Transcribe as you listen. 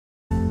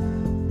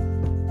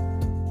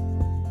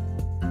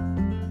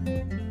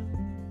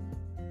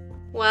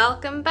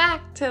Welcome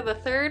back to the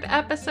third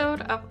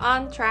episode of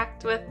On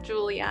Track with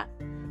Julia.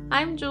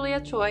 I'm Julia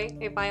Choi,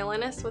 a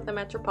violinist with the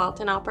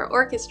Metropolitan Opera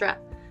Orchestra,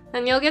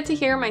 and you'll get to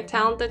hear my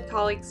talented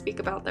colleagues speak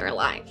about their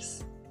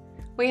lives.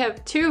 We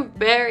have two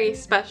very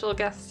special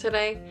guests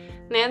today,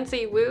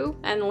 Nancy Wu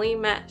and Lee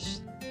Mesh.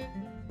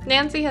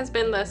 Nancy has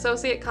been the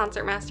Associate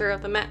Concertmaster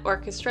of the Met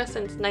Orchestra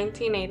since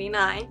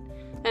 1989,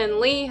 and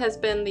Lee has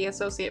been the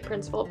Associate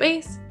Principal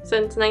Bass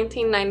since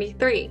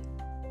 1993.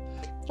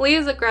 Lee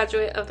is a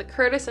graduate of the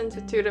Curtis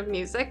Institute of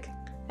Music,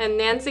 and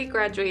Nancy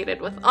graduated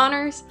with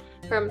honors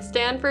from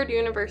Stanford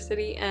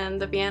University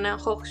and the Vienna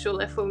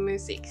Hochschule für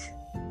Musik.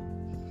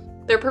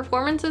 Their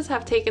performances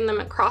have taken them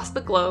across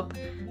the globe,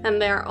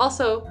 and they are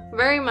also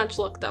very much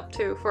looked up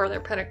to for their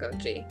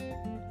pedagogy.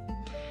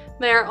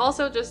 They are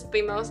also just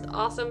the most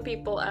awesome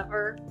people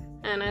ever,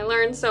 and I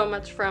learned so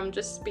much from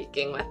just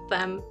speaking with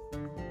them.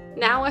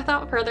 Now,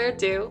 without further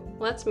ado,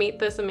 let's meet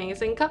this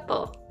amazing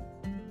couple.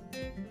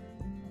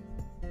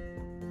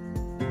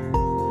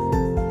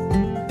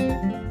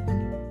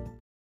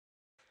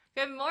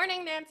 Good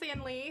morning, Nancy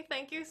and Lee.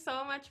 Thank you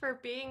so much for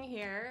being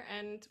here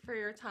and for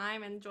your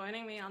time and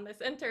joining me on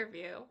this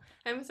interview.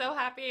 I'm so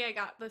happy I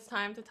got this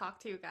time to talk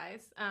to you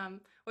guys.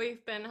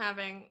 We've been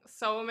having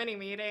so many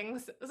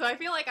meetings, so I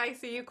feel like I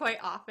see you quite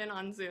often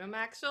on Zoom,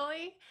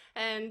 actually,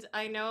 and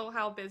I know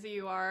how busy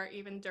you are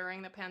even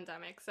during the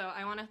pandemic, so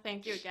I want to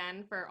thank you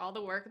again for all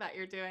the work that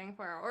you're doing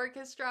for our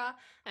orchestra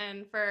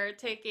and for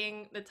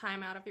taking the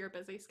time out of your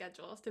busy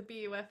schedules to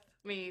be with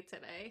me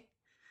today.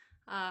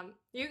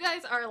 You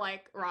guys are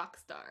like rock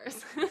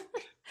stars.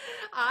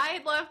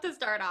 I'd love to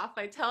start off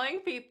by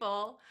telling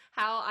people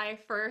how I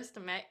first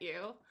met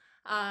you.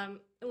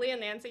 Lee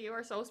and Nancy, you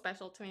are so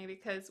special to me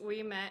because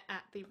we met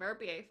at the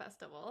Verbier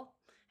Festival.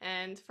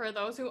 And for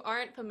those who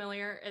aren't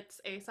familiar,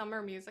 it's a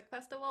summer music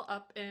festival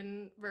up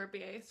in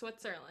Verbier,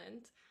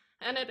 Switzerland.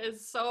 And it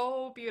is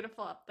so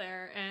beautiful up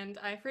there. And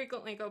I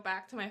frequently go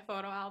back to my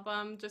photo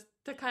album just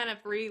to kind of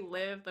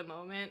relive the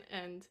moment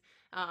and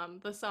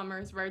the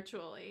summers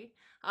virtually.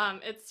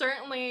 It's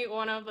certainly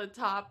one of the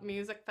top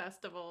music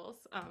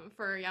festivals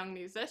for young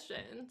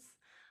musicians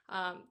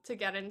to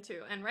get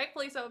into, and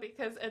rightfully so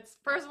because it's,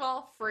 first of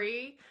all,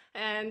 free,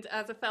 and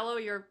as a fellow,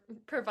 you're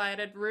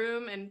provided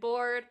room and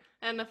board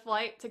and the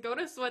flight to go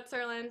to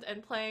Switzerland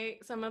and play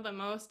some of the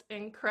most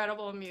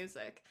incredible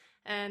music.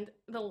 And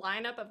the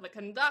lineup of the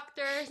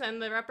conductors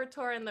and the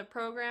repertoire and the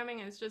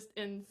programming is just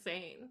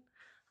insane.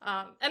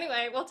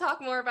 Anyway, we'll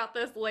talk more about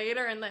this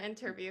later in the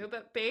interview,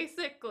 but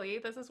basically,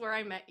 this is where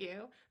I met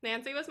you.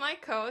 Nancy was my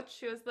coach.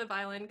 She was the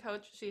violin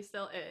coach. She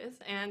still is.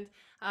 And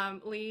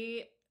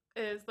Lee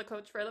is the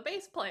coach for the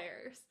bass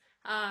players.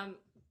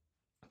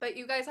 But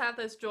you guys have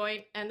this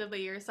joint end of the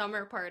year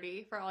summer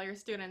party for all your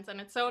students, and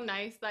it's so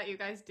nice that you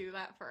guys do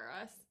that for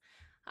us.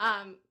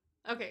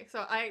 Okay,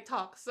 so I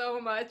talk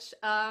so much.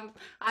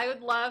 I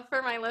would love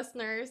for my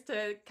listeners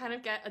to kind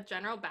of get a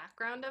general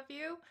background of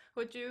you.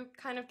 Would you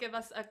kind of give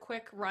us a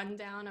quick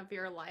rundown of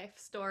your life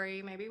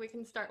story? Maybe we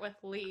can start with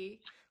Lee.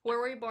 Where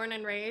were you born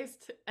and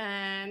raised,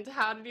 and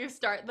how did you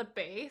start the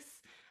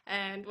bass?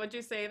 And would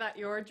you say that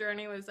your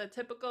journey was a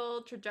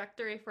typical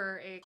trajectory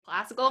for a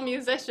classical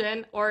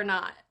musician or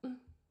not?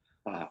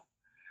 Uh,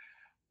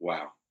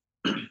 wow.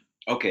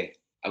 Okay.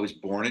 I was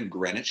born in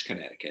Greenwich,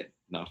 Connecticut,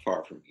 not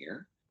far from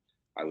here.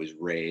 I was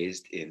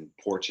raised in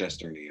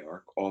Portchester, New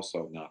York,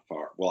 also not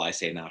far. Well, I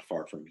say not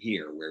far from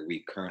here, where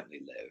we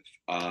currently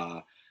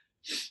live.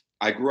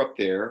 I grew up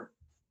there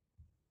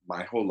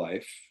my whole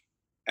life.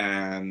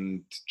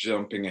 And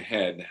jumping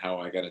ahead, how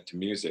I got into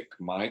music,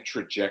 my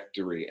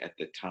trajectory at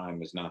the time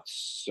was not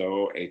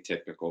so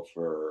atypical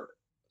for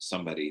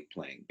somebody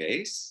playing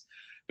bass.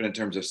 But in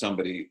terms of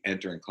somebody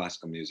entering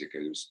classical music,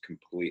 it was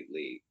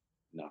completely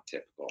not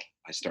typical.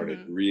 I started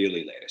Mm-hmm.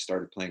 really late. I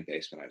started playing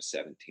bass when I was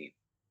 17.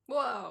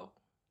 Whoa,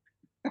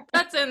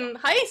 that's in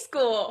high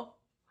school.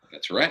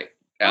 That's right.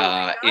 Oh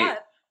my God.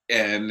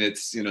 And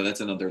it's,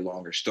 that's another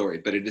longer story,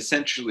 but it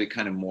essentially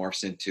kind of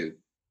morphs into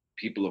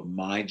people of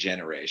my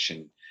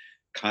generation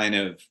kind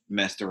of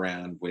messed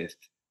around with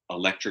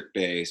electric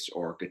bass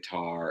or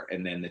guitar,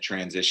 and then the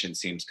transition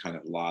seems kind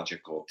of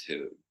logical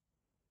to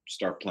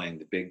start playing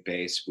the big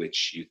bass,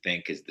 which you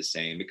think is the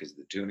same because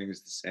the tuning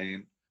is the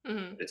same,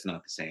 Mm-hmm. but it's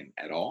not the same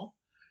at all.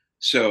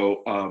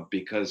 So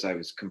because I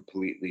was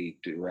completely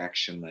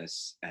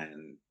directionless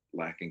and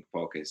lacking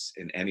focus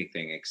in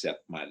anything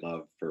except my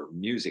love for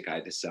music, I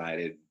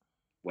decided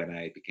when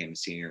I became a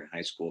senior in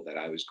high school that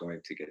I was going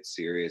to get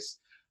serious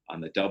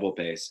on the double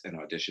bass and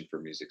audition for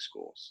music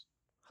schools.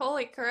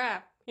 Holy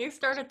crap. You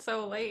started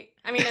so late.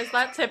 I mean, is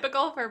that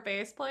typical for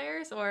bass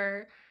players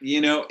or?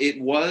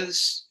 It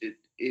was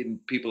in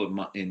people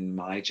of in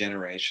my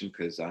generation,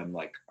 because I'm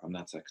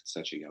not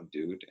such a young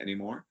dude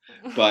anymore.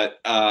 But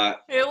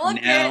You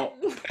look now,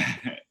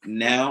 it.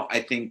 now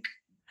I think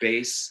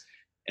bass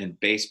and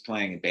bass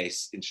playing and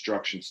bass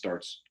instruction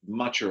starts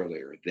much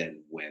earlier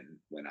than when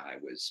I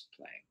was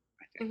playing.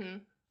 I think, Mm-hmm.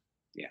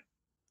 yeah,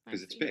 I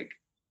because it's see. big.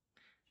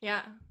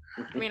 Yeah.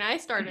 I mean, I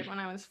started when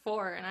I was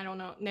 4, and I don't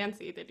know.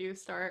 Nancy, did you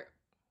start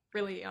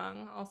really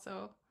young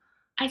also?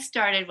 I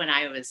started when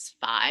I was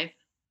 5,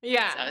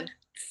 Yeah. so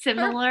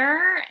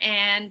similar.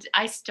 And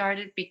I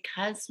started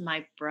because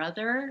my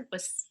brother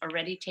was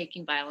already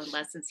taking violin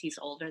lessons. He's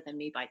older than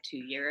me by 2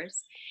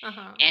 years.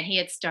 Uh-huh. And he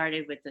had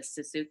started with the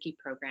Suzuki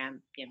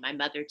program. My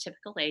mother,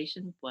 typical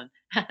Asian woman,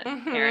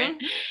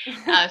 parent,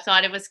 Mhm.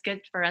 thought it was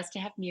good for us to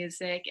have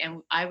music.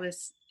 And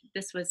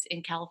this was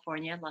in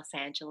California, Los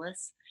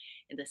Angeles,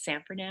 in the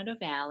San Fernando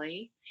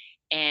Valley.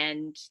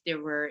 And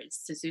there were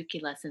Suzuki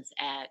lessons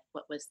at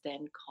what was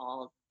then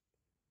called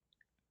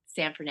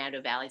San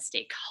Fernando Valley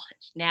State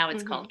College. Now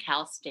it's called Mhm.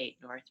 Cal State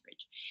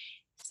Northridge.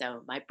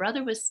 So my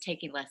brother was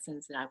taking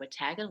lessons and I would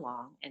tag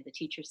along. And the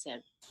teacher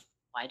said,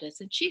 "Why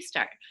doesn't she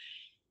start?"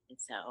 And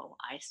so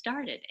I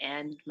started.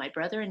 And my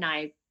brother and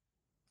I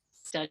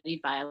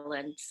studied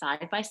violin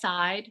side by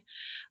side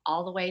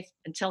all the way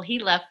until he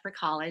left for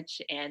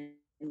college. And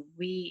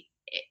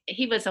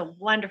he was a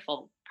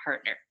wonderful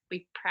partner.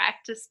 We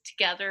practiced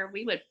together.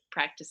 We would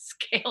practice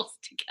scales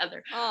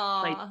together,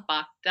 played Aw.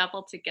 Bach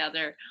double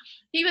together.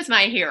 He was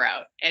my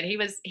hero, and he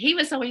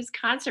was always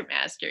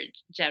concertmaster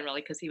generally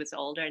because he was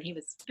older and he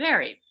was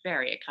very,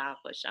 very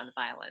accomplished on the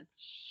violin.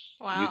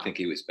 You Wow. think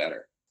he was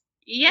better.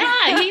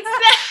 Yeah, he's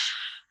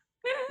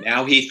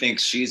Now he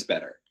thinks she's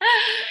better.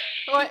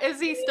 What, is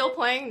he still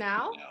playing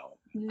now? No.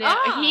 no,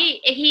 Ah.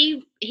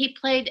 he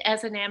played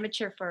as an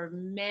amateur for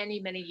many,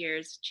 many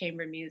years,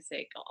 chamber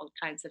music, all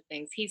kinds of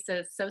things. He's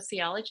a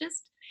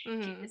sociologist. He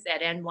was Mhm.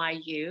 at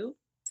NYU.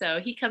 So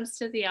he comes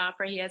to the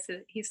opera.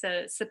 He's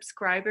a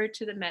subscriber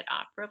to the Met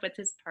Opera with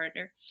his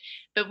partner.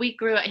 But we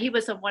grew up, he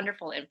was a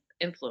wonderful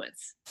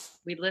influence.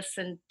 We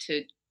listened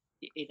to,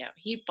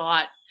 he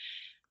bought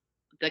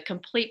the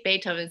complete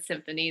Beethoven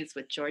symphonies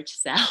with George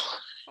Sell,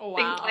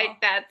 things like Wow.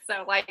 that.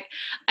 So like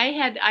I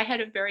had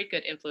a very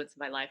good influence in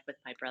my life with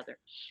my brother.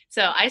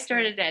 So I That's great.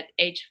 started at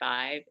age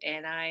 5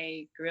 and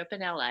I grew up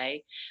in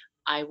LA.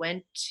 I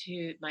went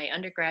to my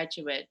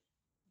undergraduate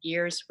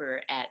years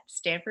were at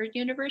Stanford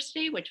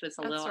University, which was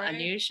a That's little right.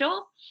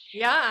 unusual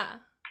Yeah.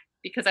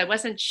 because I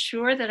wasn't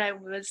sure that I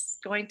was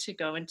going to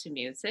go into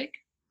music.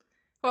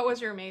 What was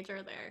your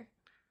major there?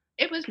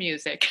 It was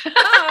music.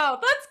 Oh,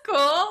 that's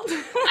cool.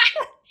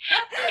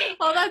 I,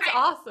 Well, that's I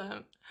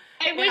awesome.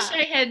 I wish Yeah.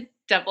 I had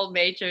double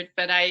majored,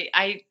 but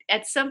I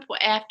at some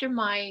point after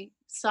my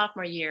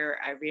sophomore year,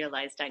 I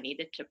realized I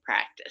needed to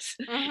practice,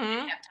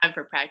 Mhm. have time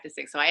for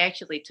practicing. So I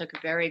actually took a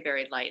very,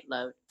 very light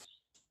load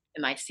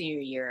in my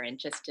senior year and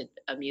just did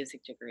a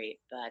music degree.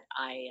 But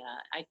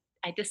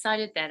I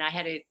decided that I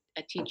had a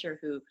teacher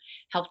who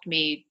helped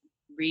me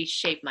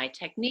reshape my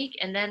technique.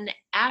 And then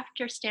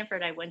after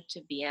Stanford, I went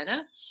to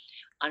Vienna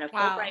on a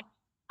Fulbright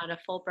Wow. on a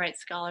Fulbright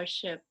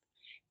scholarship,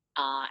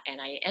 and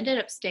I ended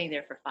up staying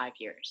there for 5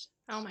 years.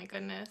 Oh my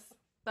goodness.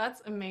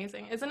 That's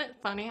amazing. Isn't it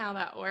funny how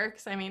that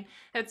works? I mean,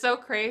 it's so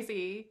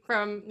crazy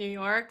from New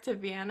York to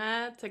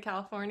Vienna to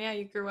California.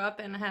 You grew up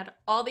and had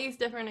all these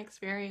different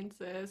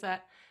experiences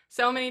at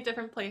so many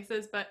different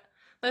places, but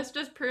this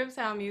just proves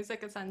how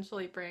music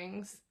essentially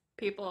brings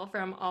people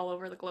from all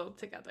over the globe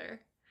together.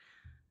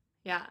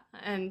 Yeah.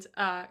 And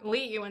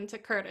Lee, you went to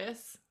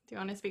Curtis. Do you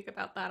want to speak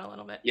about that a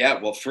little bit? Yeah,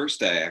 well,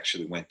 first I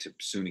actually went to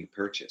SUNY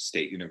Purchase,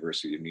 State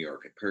University of New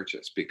York at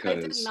Purchase, I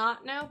did because,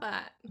 not know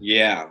that.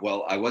 yeah,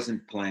 well, I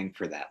wasn't playing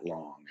for that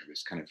long. It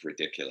was kind of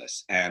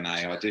ridiculous. And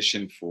I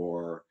auditioned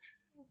for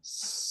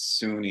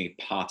SUNY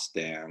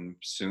Potsdam,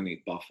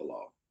 SUNY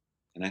Buffalo.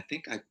 And I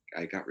think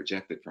I got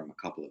rejected from a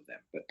couple of them,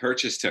 but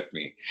Purchase took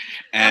me.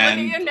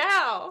 And look at And you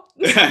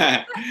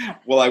now.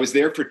 well, I was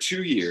there for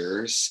 2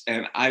 years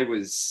and I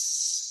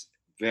was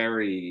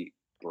very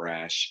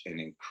brash and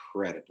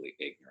incredibly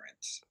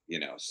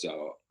ignorant,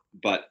 so,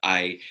 but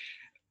I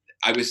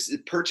was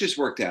Purchase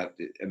worked out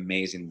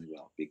amazingly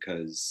well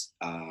because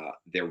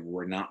there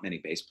were not many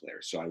bass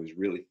players, so I was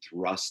really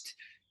thrust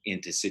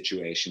into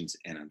situations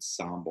and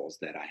ensembles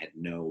that I had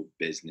no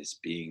business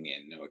being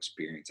in, no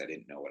experience. I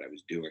didn't know what I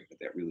was doing, but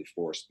that really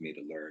forced me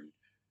to learn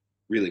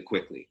really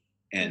quickly.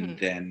 And Hmm.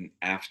 then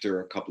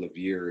after a couple of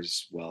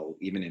years, well,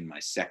 even in my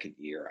second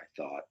year, I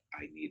thought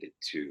I needed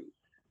to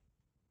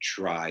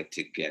try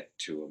to get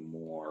to a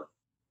more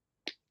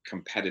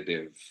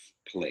competitive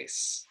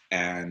place.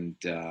 And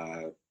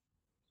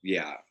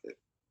yeah,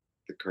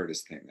 the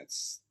Curtis thing. That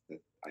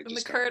I And the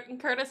just got.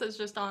 Curtis is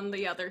just on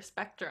the other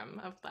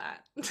spectrum of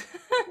that.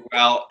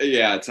 Well,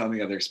 yeah, it's on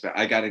the other spec.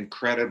 I got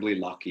incredibly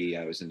lucky.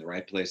 I was in the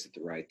right place at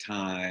the right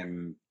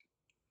time,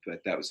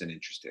 but that was an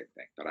interesting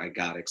thing. But I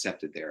got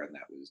accepted there, and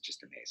that was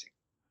just amazing.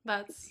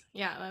 That's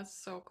yeah, that's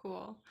so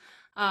cool.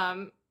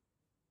 Um,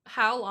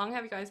 how long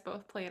have you guys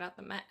both played at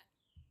the Met?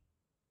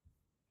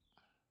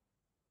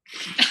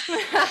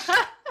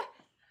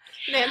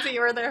 Nancy,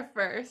 you were there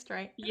first,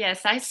 right?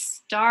 Yes, I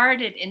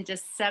started in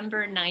December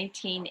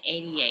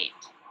 1988.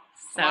 So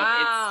it's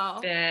Wow.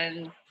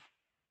 been,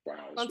 Wow,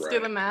 I was Let's do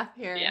right. the math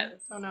here.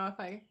 yes, I don't know if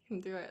I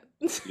can do it.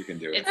 You can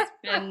do it. it's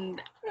been,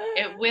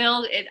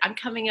 I'm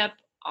coming up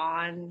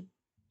on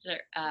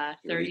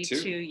 32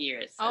 32.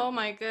 years. So Oh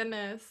my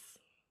goodness.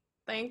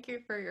 Thank you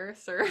for your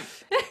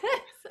service.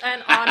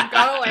 and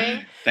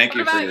ongoing. Thank What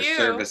you for about your you?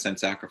 service and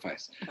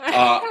sacrifice.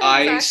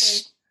 I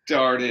Exactly.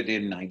 started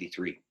in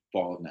 93,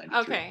 fall of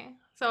 93. Okay.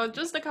 So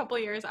just a couple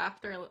years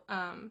after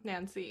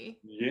Nancy,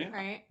 Yeah.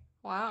 right?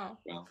 Wow.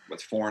 Well,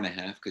 what's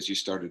 4.5? Because you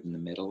started in the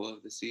middle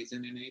of the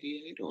season in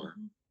 88, or?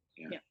 Mhm.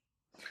 Yeah. Yeah.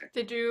 Okay.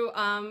 Did you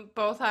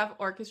both have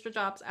orchestra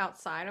jobs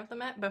outside of the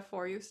Met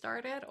before you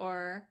started,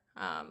 or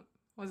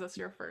was this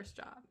your first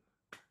job?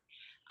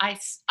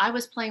 I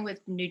was playing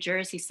with New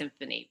Jersey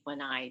Symphony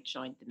when I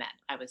joined the Met.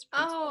 I was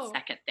principal Oh,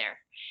 second there.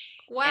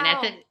 And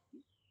at wow. the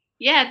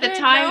Didn't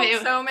time,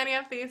 know so many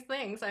of these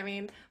things. I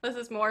mean, this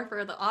is more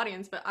for the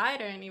audience, but I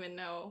didn't even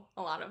know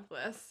a lot of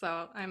this,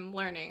 so I'm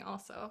learning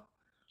also.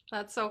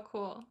 That's so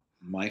cool.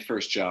 My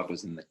first job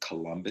was in the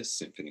Columbus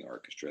Symphony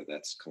Orchestra.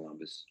 That's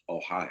Columbus,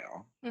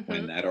 Ohio. When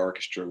Mm-hmm. that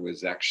orchestra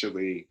was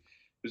actually,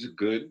 it was a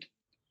good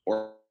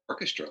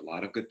orchestra, a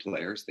lot of good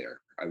players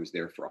there. I was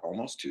there for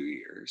almost 2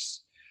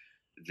 years.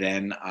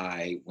 Then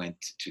I went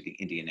to the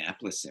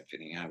Indianapolis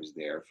Symphony. I was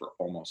there for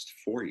almost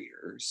 4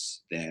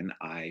 years. Then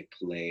I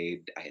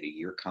had a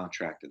year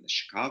contract in the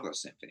Chicago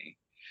Symphony.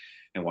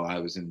 And while I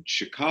was in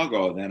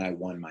Chicago, then I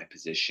won my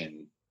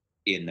position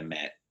in the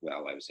Met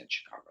while I was in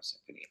Chicago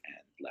Symphony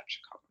and left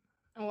Chicago.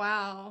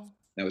 Wow.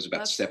 That was about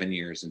That's 7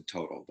 years in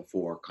total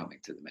before coming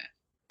to the Met.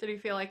 Did you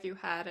feel like you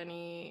had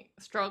any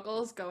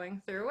struggles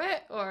going through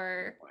it,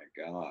 or? Oh my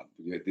God,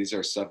 these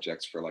are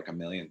subjects for like a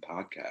million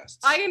podcasts.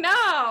 I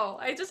know.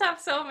 I just have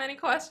so many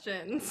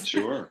questions.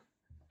 Sure.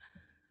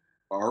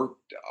 Our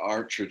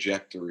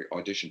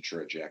audition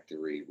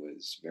trajectory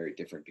was very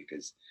different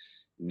because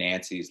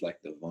Nancy's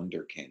like the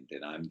wunderkind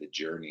and I'm the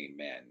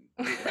journeyman,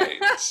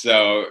 right?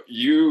 So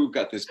you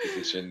got this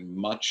position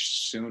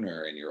much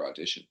sooner in your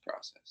audition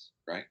process,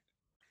 right?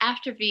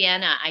 After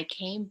Vienna, I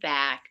came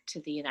back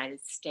to the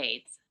United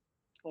States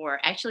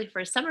for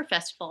a summer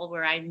festival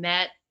where I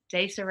met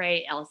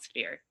Desiree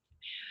Elsevier.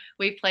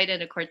 We played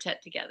in a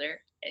quartet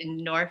together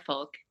in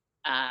Norfolk,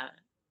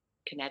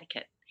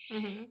 Connecticut.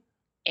 Mm-hmm.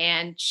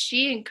 And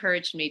she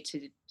encouraged me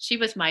she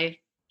was my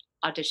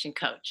audition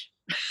coach,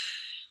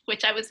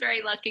 which I was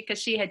very lucky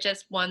because she had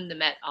just won the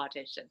Met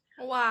audition.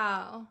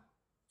 Wow.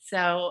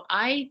 So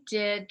I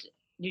did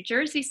New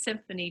Jersey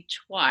Symphony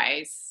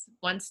twice,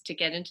 once to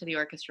get into the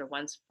orchestra,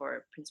 once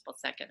for principal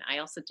second. I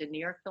also did New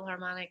York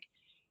Philharmonic,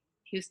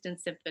 Houston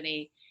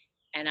Symphony,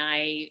 and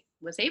I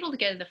was able to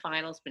get in the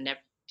finals, but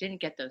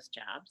didn't get those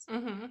jobs.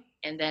 Mm-hmm.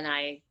 And then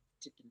I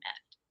did the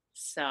Met.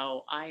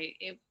 So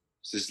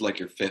So this is like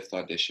your fifth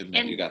audition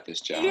that you got this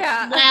job.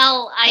 Yeah.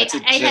 well, I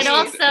had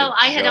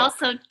joke.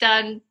 also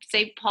done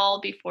St.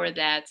 Paul before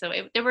that, so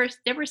there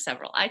were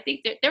several. I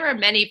think there were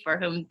many for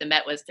whom the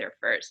Met was their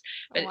first,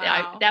 but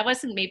Wow. that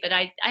wasn't me. But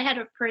I had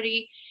a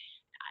pretty,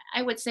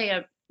 I would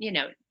say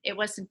it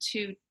wasn't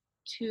too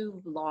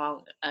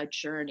long a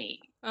journey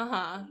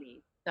Uh-huh. for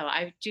me. So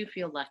I do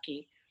feel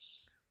lucky.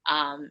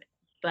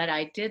 But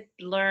I did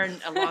learn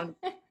along.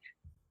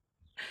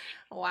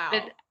 Wow.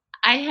 But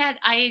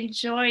I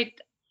enjoyed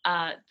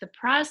the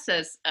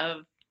process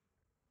of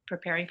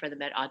preparing for the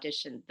Met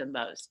audition the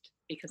most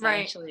because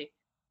Right.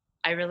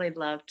 I really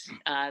loved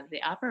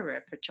the opera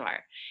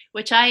repertoire,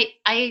 which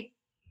I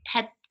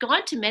had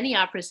gone to many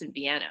operas in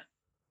Vienna.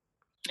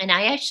 And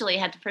I actually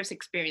had the first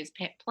experience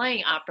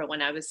playing opera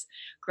when I was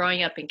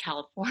growing up in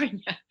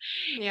California.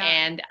 Yeah.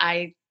 And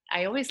I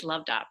always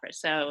loved opera.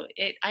 So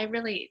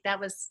that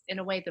was in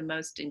a way the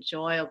most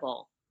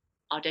enjoyable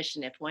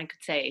audition, if one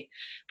could say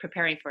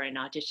preparing for an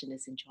audition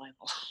is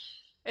enjoyable.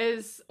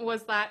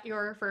 Was that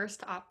your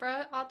first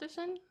opera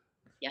audition?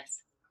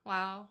 Yes.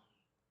 Wow.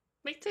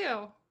 Me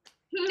too.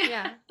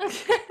 Yeah.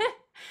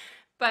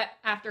 But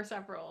after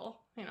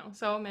several,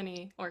 so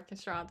many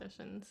orchestra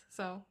auditions.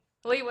 So,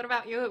 Lee, what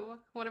about you?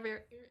 What are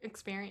your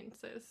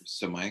experiences?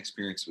 So my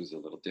experience was a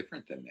little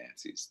different than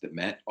Nancy's. The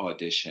Met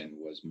audition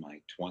was my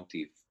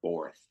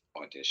 24th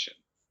audition.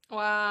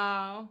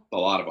 Wow. A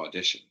lot of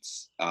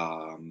auditions.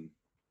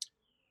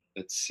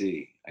 Let's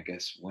see. I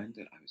guess I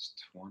was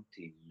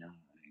 29.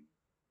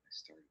 I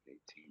started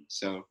 18.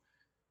 So,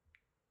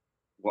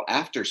 well,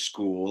 after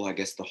school, I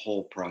guess the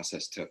whole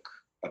process took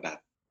about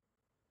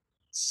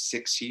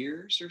 6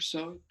 years or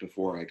so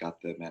before I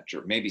got the Met,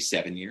 or maybe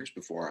 7 years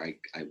before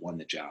I won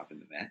the job in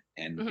the Met.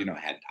 And, Mhm.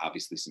 had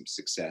obviously some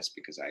success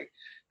because I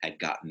had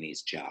gotten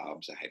these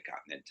jobs. I had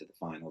gotten into the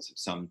finals of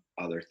some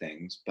other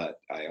things, but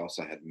I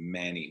also had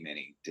many,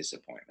 many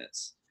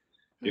disappointments.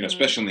 Mhm.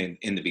 Especially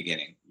in the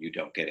beginning, you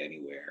don't get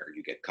anywhere.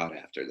 You get cut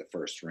after the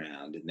first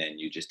round, and then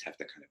you just have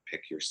to kind of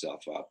pick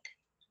yourself up,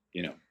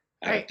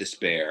 out of Right.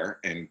 despair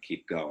and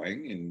keep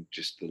going in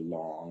just the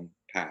long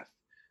path.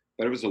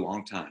 But it was a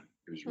long time.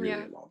 It was really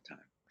Yeah. a long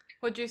time.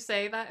 Would you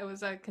say that it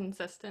was a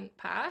consistent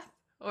path,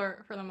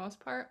 or for the most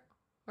part,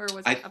 or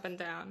was it up and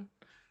down?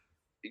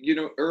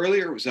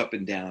 Earlier it was up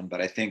and down,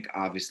 but I think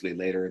obviously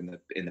later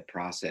in the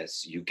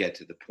process, you get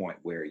to the point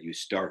where you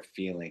start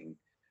feeling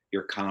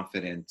your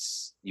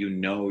confidence.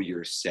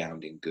 You're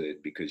sounding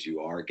good because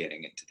you are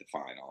getting into the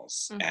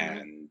finals, Mhm.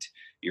 and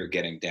you're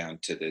getting down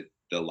to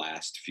the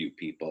last few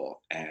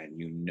people,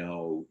 and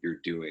you're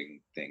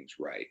doing things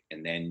right,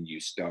 and then you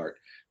start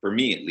for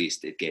me at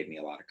least, it gave me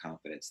a lot of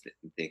confidence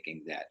in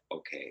thinking that,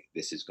 okay,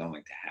 this is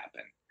going to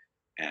happen,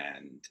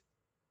 and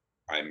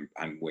I'm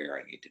where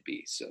I need to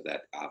be. So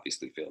that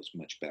obviously feels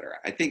much better.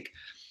 I think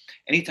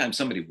anytime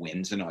somebody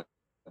wins an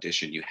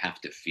audition, you have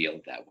to feel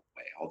that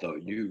way. Although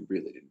you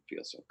really didn't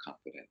feel so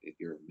confident in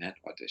your Met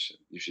audition.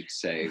 You should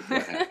say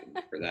what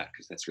happened for that,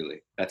 because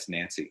that's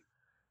Nancy.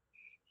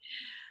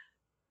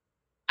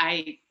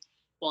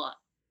 Well,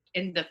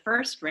 in the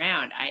first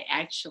round, I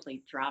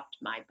actually dropped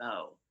my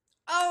bow.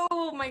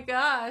 Oh my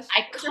gosh.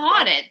 I Was your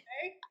caught phone it.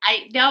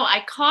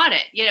 I caught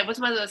it. You know, it was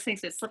one of those things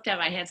that slipped out of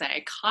my hands.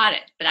 I caught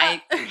it, but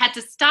I okay? had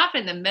to stop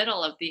in the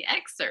middle of the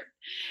excerpt.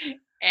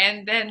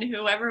 And then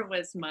whoever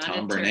was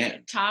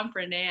monitoring, Tom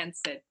Brennan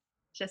said,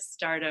 just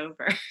start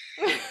over.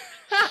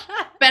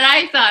 But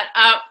I thought,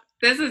 oh,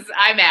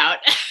 I'm out.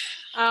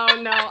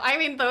 Oh no. I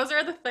mean, those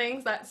are the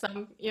things that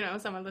some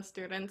of the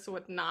students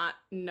would not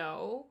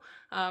know.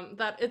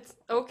 That it's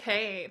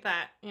okay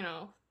that,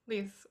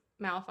 these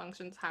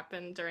malfunctions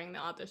happen during the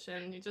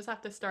audition. You just have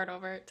to start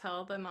over,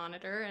 tell the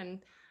monitor,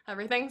 and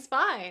everything's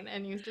fine.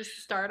 And you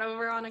just start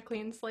over on a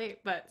clean slate.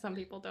 But some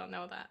people don't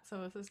know that.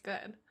 So this is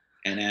good.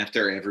 And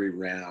after every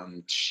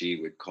round, she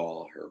would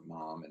call her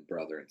mom and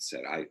brother and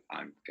said, I'm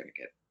gonna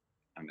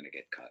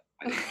get cut.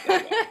 I didn't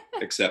play well,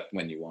 except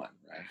when you won,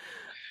 right?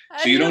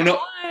 So you don't know.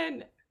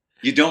 Won.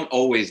 You don't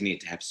always need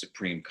to have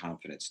supreme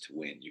confidence to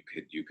win. You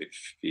could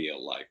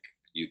feel like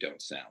you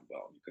don't sound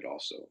well. You could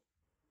also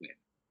win.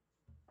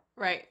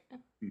 Right.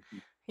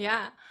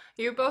 Yeah.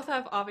 You both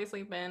have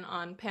obviously been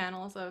on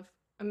panels of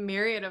a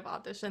myriad of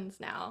auditions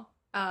now.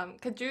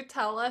 Could you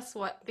tell us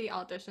what the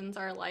auditions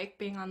are like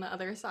being on the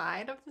other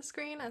side of the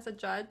screen as a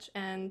judge,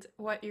 and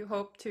what you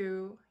hope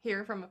to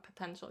hear from a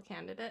potential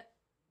candidate?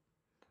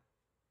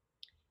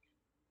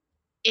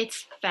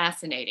 It's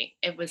fascinating.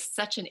 It was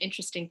such an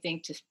interesting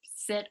thing to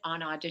sit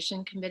on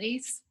audition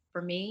committees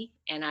for me,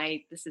 and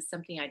this is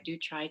something I do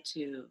try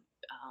to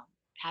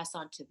pass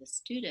on to the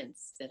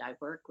students that I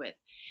work with.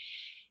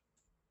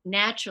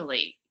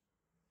 Naturally,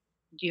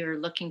 you're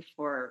looking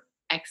for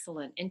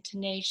excellent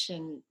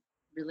intonation,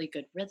 really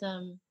good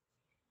rhythm,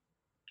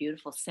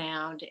 beautiful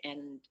sound,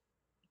 and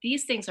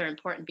these things are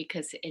important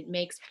because it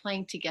makes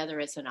playing together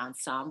as an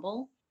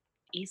ensemble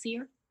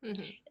easier.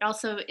 Mm-hmm. It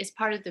also is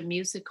part of the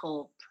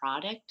musical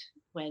product,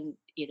 when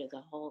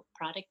the whole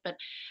product. But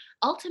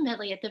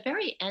ultimately, at the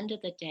very end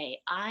of the day,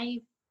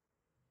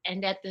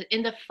 in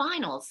the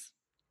finals,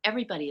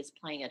 everybody is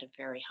playing at a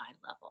very high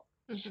level.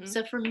 Mm-hmm.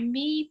 So for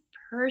me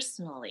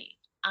personally,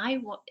 I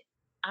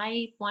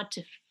want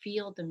to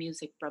feel the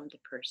music from the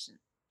person,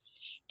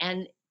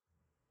 and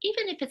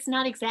even if it's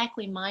not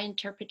exactly my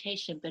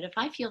interpretation, but if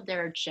I feel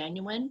they're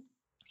genuine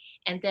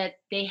and that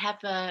they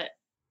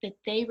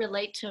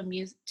relate to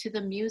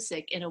the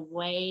music in a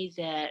way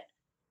that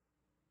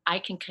I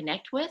can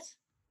connect with,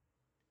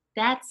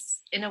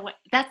 that's the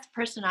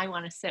person I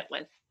want to sit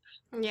with.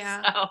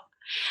 Yeah. So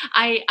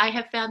I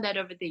have found that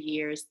over the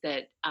years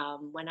that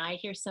when I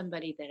hear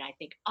somebody that I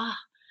think,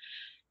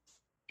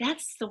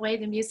 that's the way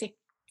the music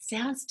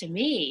sounds to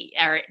me,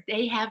 or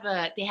they have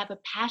a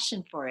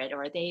passion for it,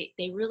 or they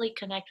really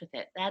connect with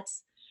it,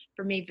 that's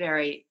for me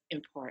very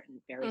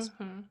important, very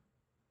Mm-hmm.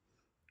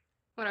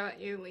 What about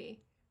you,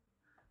 Lee?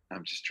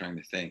 I'm just trying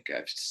to think.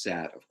 I've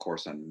sat, of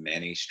course, on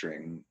many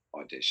string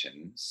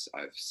auditions.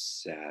 I've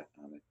sat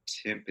on a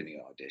timpani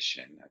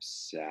audition. I've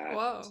sat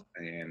Whoa.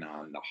 in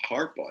on the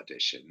harp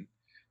audition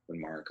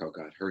when Mariko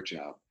got her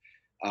job.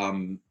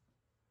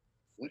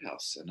 What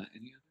else? Any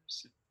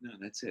others? No,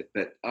 that's it.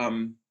 But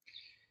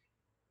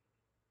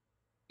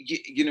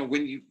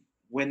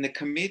when the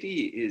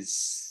committee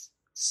is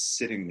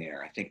sitting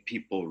there, I think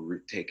people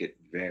take it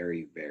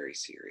very, very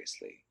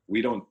seriously.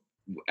 We don't.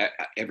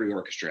 Every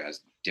orchestra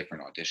has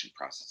different audition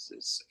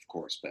processes, of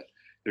course, but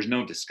there's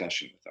no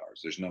discussion with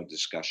ours. There's no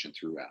discussion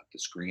throughout. The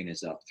screen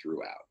is up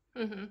throughout.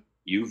 Mm-hmm.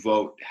 You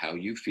vote how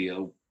you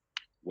feel,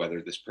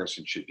 whether this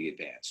person should be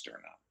advanced or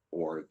not,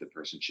 or the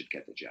person should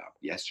get the job.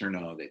 Yes or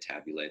no, they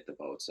tabulate the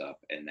votes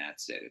up, and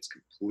that's it. It's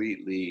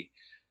completely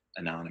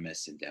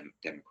anonymous and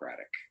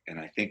democratic. And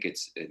I think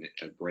it's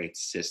a great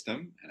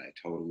system, and I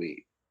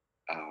totally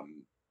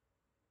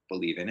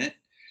believe in it.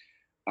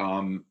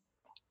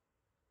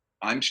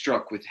 I'm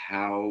struck with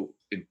how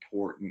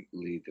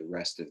importantly the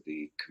rest of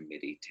the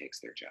committee takes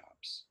their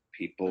jobs.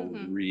 People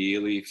Mm-hmm.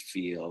 really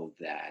feel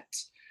that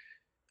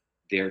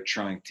they're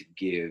trying to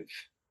give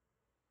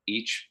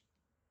each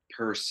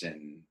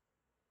person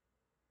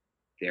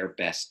their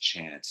best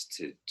chance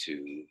to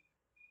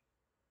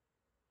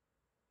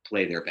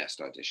play their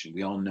best audition.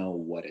 We all know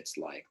what it's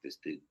like. There's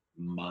the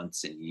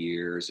months and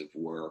years of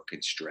work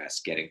and stress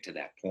getting to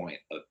that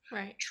point of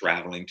Right.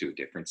 traveling to a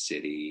different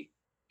city,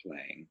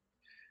 playing.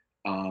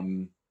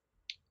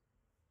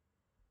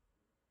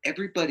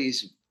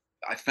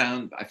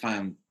 I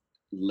found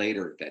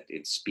later that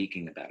in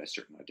speaking about a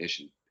certain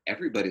audition,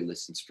 everybody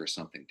listens for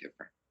something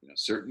different.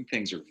 Certain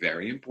things are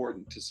very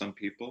important to some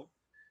people.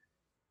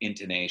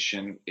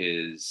 Intonation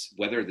is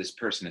whether this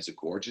person has a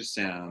gorgeous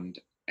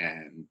sound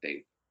and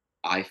they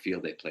I feel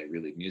they play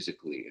really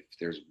musically. If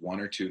there's one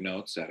or two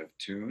notes out of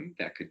tune,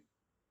 that could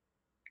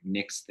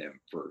nix them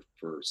for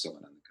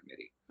someone on the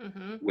committee.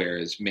 Mm-hmm.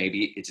 Whereas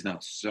maybe it's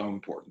not so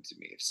important to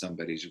me. If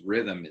somebody's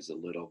rhythm is a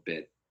little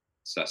bit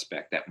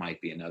suspect, that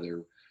might be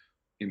another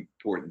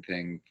important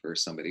thing for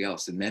somebody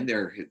else. And then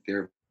there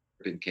have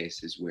been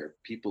cases where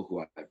people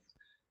who I've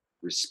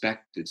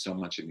respected so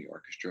much in the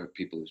orchestra,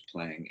 people who's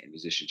playing and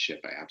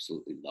musicianship I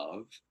absolutely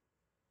love,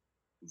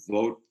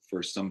 vote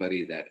for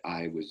somebody that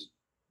I was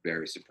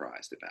very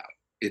surprised about.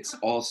 It's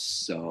all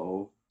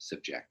so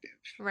subjective.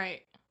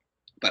 Right.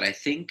 But I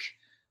think,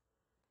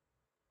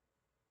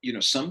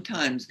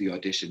 sometimes the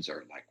auditions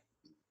are like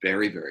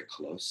very, very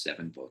close,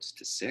 7 votes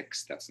to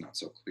 6. That's not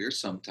so clear.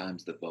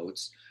 Sometimes the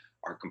votes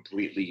are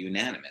completely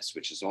unanimous,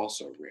 which is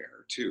also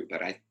rare too.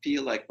 But I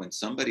feel like when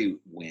somebody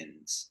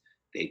wins,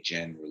 they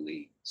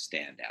generally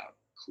stand out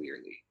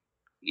clearly.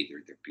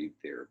 Either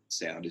their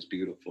sound is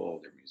beautiful,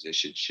 their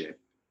musicianship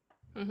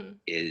Mm-hmm.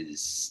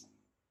 is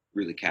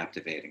really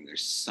captivating.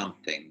 There's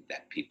something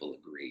that people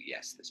agree,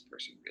 yes, this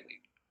person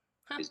really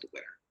is the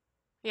winner.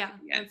 Yeah,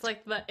 The end. it's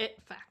like the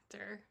it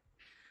factor.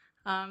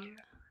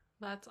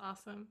 That's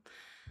awesome.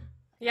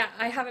 Yeah,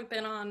 I haven't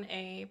been on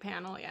a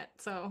panel yet,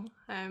 so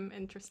I'm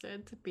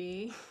interested to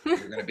be. You're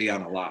going to be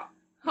on a lot.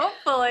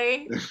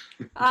 Hopefully.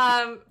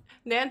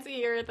 Nancy,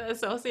 you're the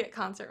associate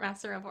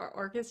concertmaster of our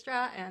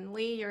orchestra, and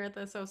Lee, you're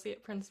the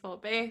associate principal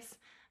bass,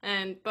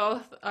 and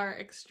both are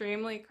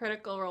extremely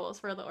critical roles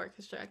for the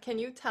orchestra. Can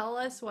you tell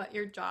us what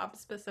your job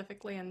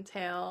specifically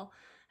entail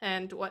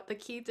and what the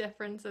key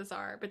differences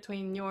are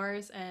between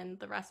yours and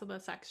the rest of the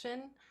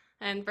section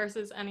and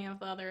versus any of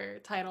the other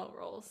title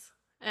roles?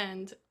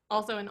 And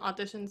also in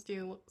auditions, do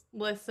you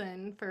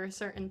listen for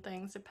certain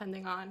things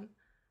depending on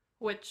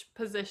which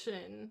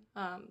position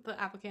the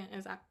applicant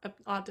is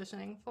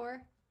auditioning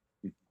for?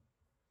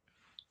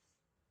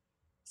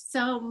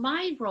 So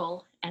my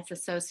role as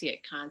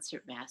associate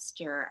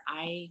concertmaster,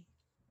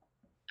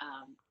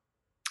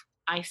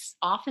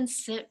 often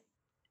sit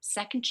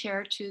second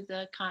chair to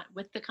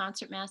with the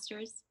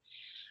concertmasters.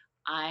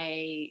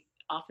 I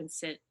often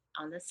sit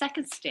on the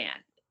second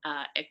stand.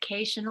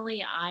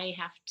 Occasionally, I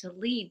have to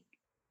lead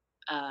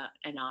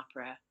an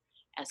opera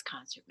as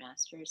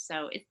concertmaster.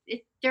 So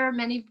there are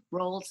many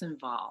roles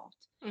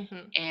involved,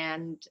 Mm-hmm.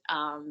 and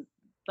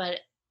but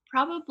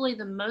probably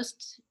the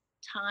most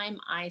time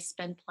I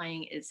spend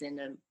playing is in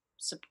a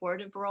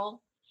supportive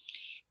role.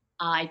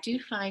 I do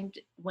find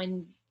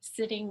when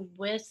sitting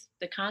with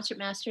the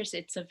concertmasters,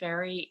 it's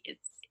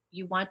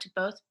you want to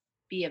both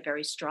be a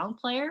very strong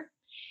player,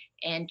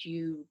 and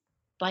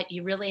but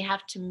you really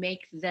have to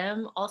make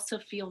them also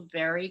feel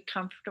very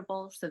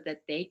comfortable so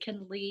that they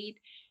can lead.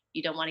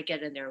 You don't want to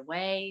get in their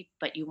way,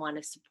 but you want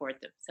to support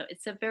them. So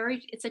it's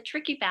a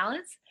tricky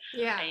balance.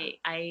 Yeah,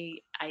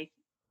 I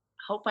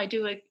hope I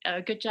do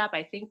a good job.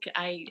 I think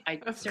I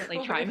of certainly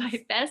course. try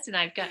my best, and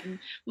I've gotten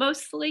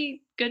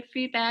mostly good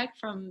feedback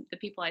from the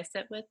people I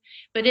sit with.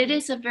 But it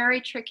is a very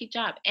tricky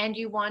job, and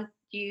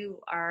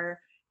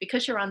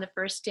because you're on the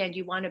first stand,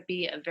 you want to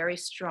be a very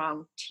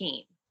strong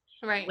team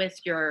Right. with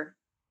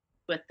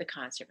the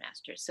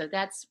concertmaster. So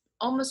that's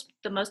almost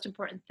the most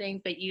important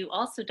thing. But you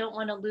also don't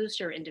want to lose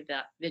your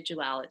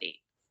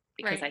individuality,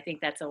 because Right. I think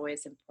that's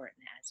always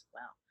important as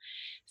well.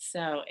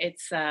 So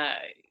It's it's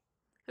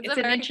a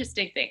an very,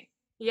 interesting thing.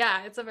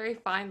 yeah, it's a very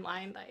fine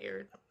line that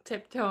you're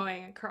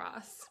tiptoeing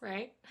across,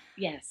 right?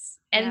 Yes.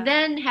 Yeah. And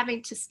then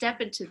having to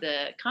step into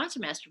the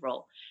concertmaster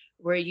role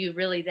where you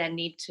really then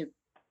need to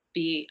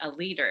be a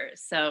leader.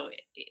 So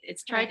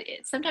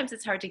Right. sometimes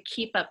it's hard to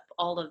keep up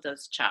all of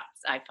those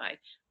chops, I find,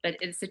 but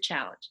it's a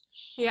challenge.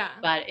 Yeah.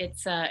 But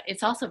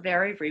it's also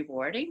very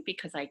rewarding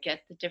because I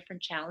get the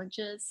different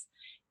challenges.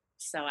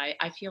 So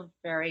I feel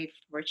very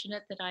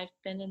fortunate that I've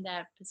been in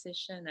that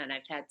position, and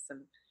I've had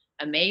some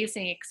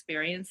amazing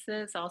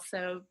experiences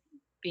also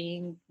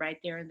being right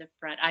there in the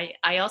front.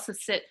 I also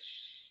sit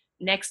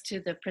next to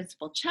the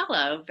principal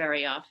cello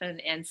very often,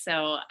 and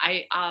so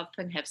I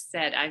often have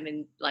said I'm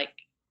in like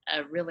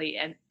a really,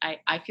 and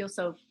I feel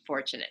so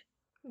fortunate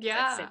to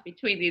Yeah. sit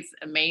between these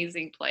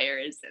amazing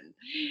players, and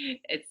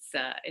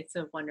it's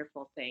a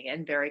wonderful thing,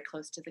 and very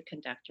close to the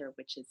conductor,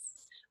 which is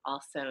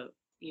also,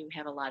 you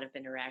have a lot of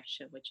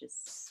interaction, which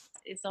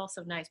is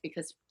also nice,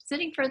 because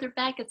sitting further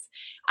back,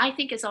 I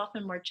think is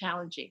often more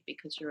challenging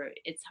because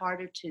it's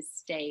harder to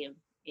stay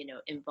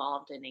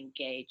involved and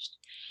engaged.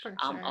 For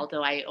sure.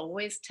 Although I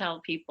always tell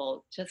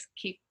people, just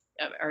keep,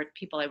 or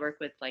people I work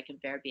with, like in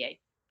Verbier,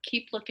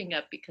 keep looking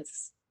up,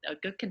 because a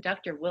good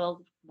conductor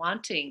will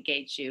want to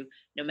engage you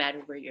no matter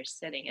where you're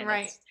sitting, and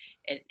Right.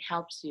 it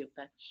helps you.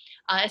 But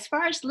as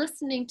far as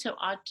listening to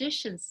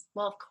auditions,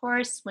 well, of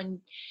course,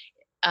 when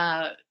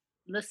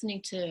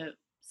listening to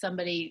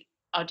somebody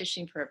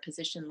auditioning for a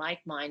position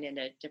like mine in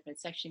a different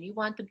section, you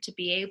want them to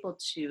be able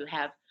to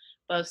have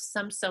both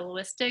some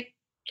soloistic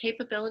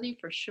capability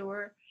for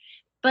sure.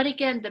 But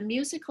again, the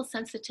musical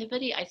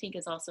sensitivity, I think,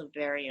 is also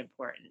very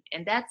important.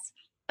 And that's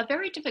a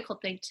very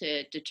difficult thing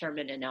to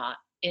determine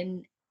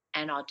in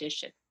an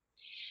audition.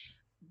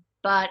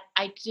 But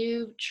I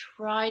do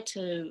try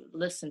to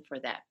listen for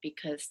that,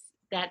 because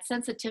that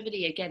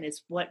sensitivity, again,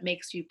 is what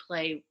makes you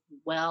play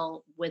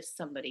well with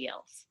somebody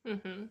else,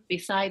 Mm-hmm.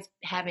 besides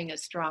having a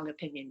strong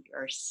opinion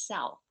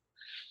yourself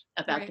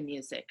about the Right.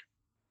 music.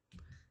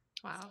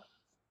 Wow.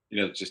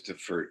 Just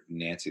for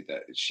Nancy,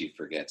 that she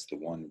forgets the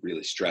one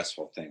really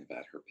stressful thing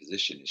about her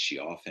position is she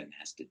often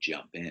has to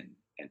jump in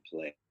and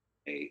play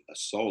a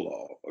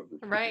solo,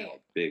 Right.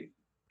 big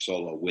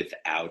solo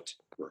without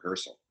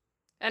rehearsal.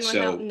 And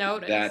without So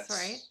notice, right?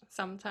 that's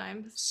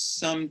Sometimes.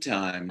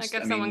 sometimes, Like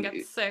I if someone gets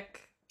mean,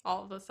 sick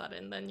all of a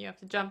sudden, then you have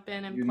to jump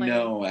in and you play.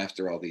 know,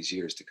 after all these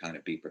years to kind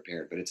of be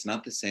prepared, but it's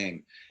not the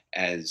same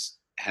as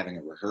having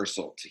a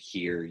rehearsal to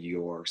hear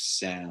your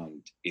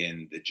sound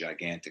in the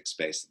gigantic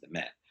space of the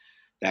Met.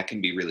 That can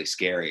be really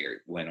scary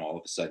when all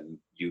of a sudden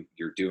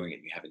you're doing it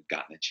and you haven't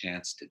gotten a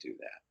chance to do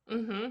that.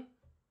 Mm-hmm.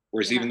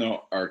 Whereas Yeah. even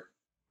though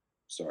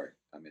sorry,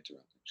 I'm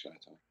interrupting. Should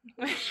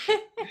I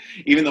talk?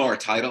 Even though our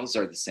titles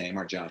are the same,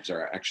 our jobs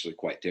are actually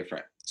quite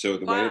different. So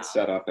the way it's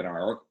Wow. set up in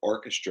our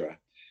orchestra,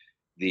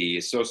 the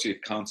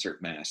associate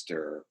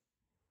concertmaster,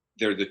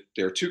 there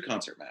are two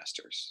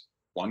concertmasters.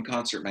 One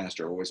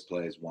concertmaster always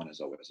plays, one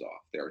is always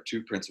off. There are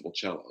two principal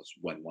cellos.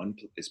 When one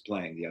is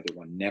playing, the other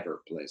one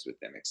never plays with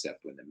them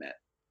except when the Met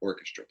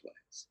Orchestra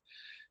plays.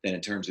 Then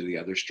in terms of the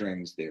other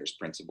strings, there's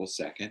principal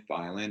second,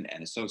 violin,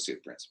 and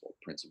associate principal.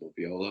 Principal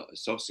viola,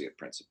 associate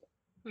principal.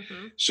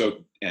 Mm-hmm.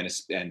 So,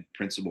 and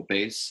principal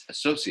bass,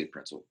 associate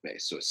principal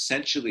bass. So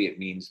essentially it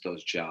means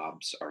those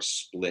jobs are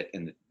split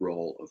in the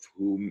role of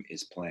whom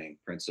is playing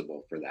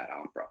principal for that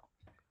opera.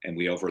 And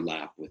we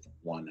overlap with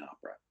one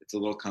opera. It's a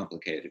little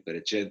complicated, but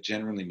it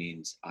generally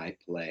means I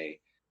play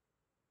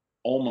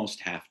almost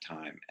half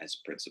time as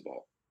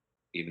principal,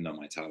 even though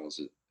my title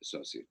is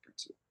associate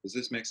principal. Does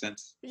this make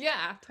sense?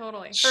 Yeah,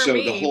 totally. For So the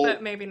me, but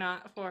whole maybe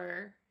not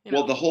for,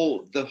 Well, the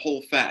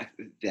whole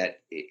fact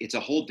that it's a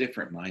whole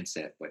different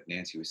mindset. What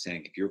Nancy was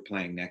saying, if you're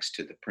playing next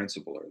to the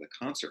principal or the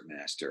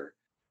concertmaster,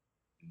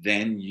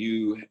 then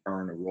you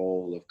earn a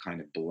role of kind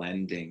of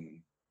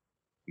blending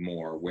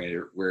more.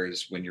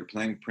 Whereas when you're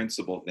playing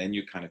principal, then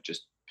you kind of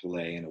just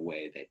play in a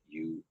way that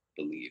you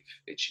believe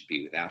it should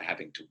be without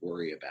having to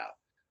worry about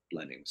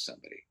blending with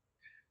somebody.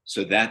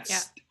 So yeah.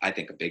 that's, I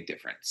think, a big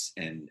difference.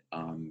 And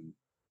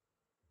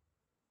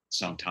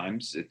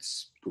sometimes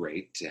it's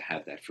great to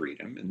have that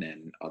freedom, and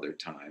then other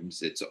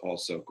times it's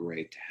also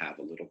great to have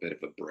a little bit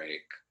of a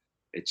break.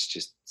 It's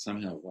just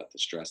somehow what the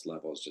stress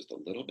level is just a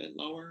little bit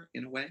lower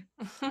in a way.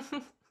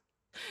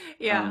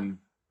 Yeah.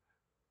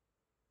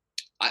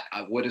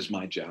 What does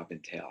my job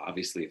entail?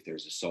 Obviously, if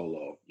there's a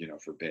solo,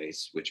 for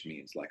bass, which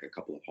means like a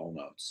couple of whole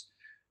notes,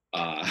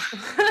 uh,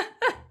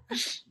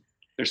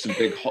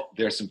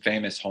 there's some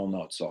famous whole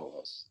note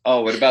solos.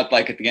 Oh, what about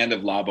like at the end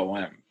of La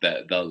Boheme,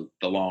 the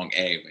long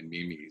A when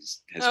Mimi's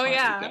has Oh finally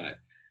yeah. died?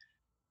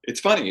 It's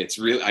funny. It's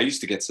really, I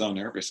used to get so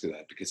nervous with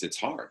that because it's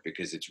hard,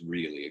 because it's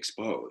really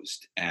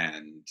exposed,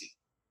 and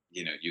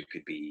you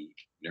could be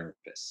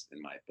nervous,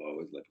 and my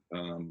bow is like,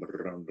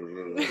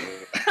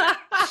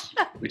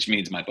 which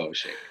means my bow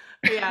shaking.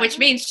 Yeah. Which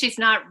means she's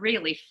not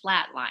really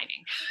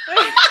flatlining.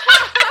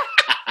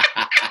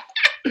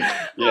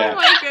 Yeah, Oh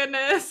my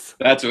goodness.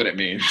 that's what it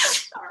means.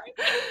 Sorry.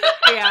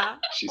 Yeah.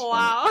 She's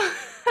Wow.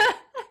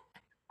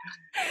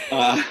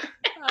 funny.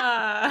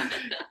 Uh,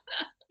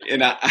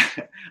 And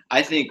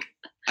I think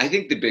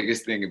the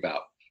biggest thing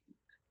about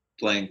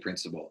playing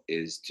principal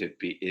is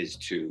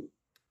to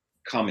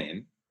come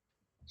in,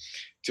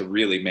 to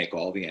really make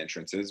all the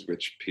entrances,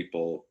 which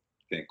people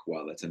think,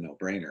 well, that's a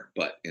no-brainer.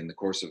 But in the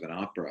course of an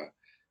opera,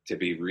 to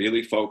be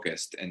really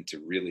focused and to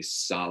really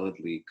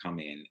solidly come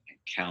in and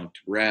count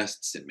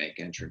rests and make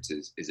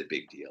entrances is a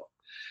big deal.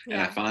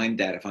 And I yeah. find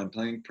that if I'm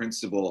playing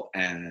principal,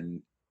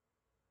 and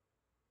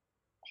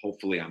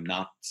hopefully I'm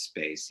not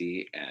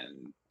spacey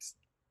and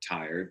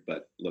tired,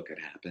 but look, it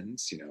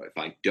happens. If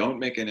I don't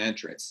make an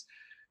entrance,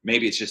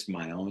 maybe it's just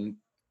my own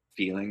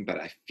feeling, but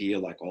I feel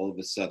like all of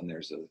a sudden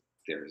there's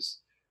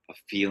a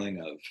feeling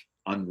of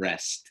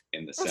unrest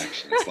in the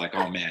section. It's like,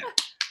 oh man,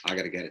 I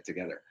got to get it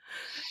together.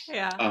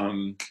 Yeah.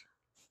 Um,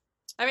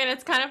 I mean,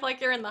 it's kind of like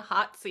you're in the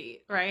hot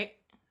seat, right?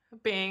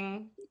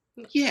 Being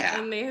yeah,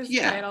 in these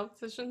yeah, title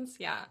positions.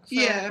 Yeah. So,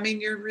 yeah. I mean,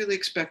 you're really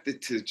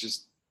expected to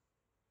just.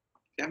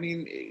 I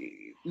mean,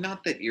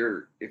 not that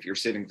if you're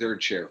sitting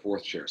third chair,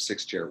 fourth chair,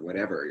 sixth chair,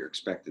 whatever, you're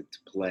expected to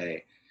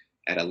play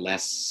at a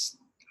less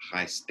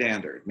high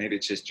standard. Maybe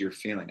it's just your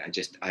feeling.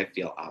 I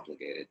feel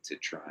obligated to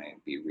try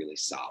and be really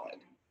solid.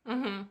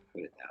 mm-hmm.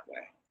 Put it that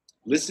way.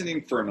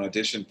 Listening for an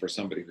audition for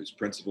somebody who's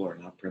principal or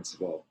not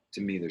principal,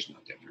 to me, there's no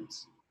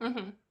difference.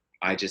 Mm-hmm.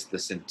 I just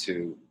listen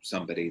to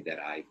somebody that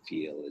I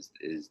feel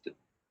is the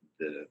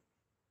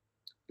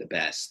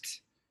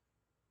best.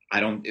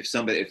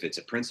 If it's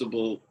a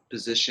principal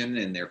position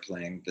and they're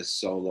playing the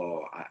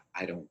solo,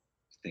 I don't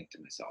think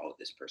to myself, oh,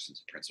 this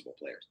person's a principal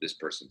player. This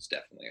person's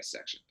definitely a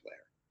section player.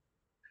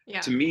 Yeah.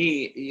 To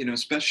me,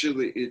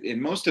 especially in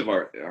most of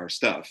our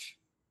stuff,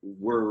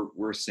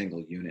 we're a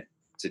single unit.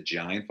 It's a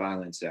giant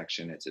violin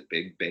section. It's a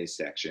big bass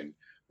section.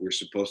 we're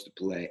supposed to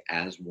play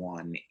as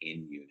one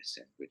in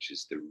unison, which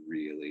is the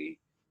really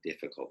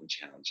difficult and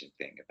challenging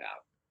thing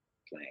about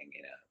playing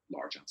in a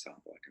large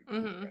ensemble like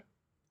an Hmm. orchestra.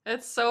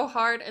 It's so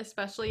hard,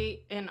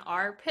 especially in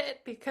our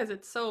pit because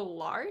it's so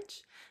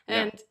large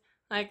Yeah, and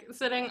like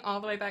sitting all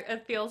the way back,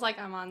 it feels like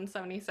I'm on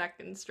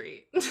 72nd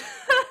Street.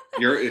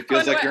 it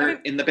feels like you're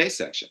in the bass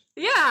section,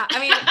 Yeah, I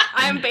mean,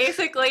 I'm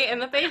basically in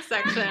the bass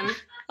section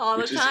all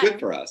the which is good time.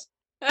 for us.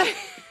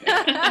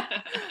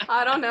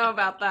 I don't know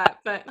about that,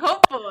 but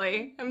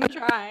hopefully I'm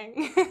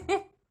trying.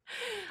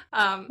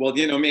 um, Well,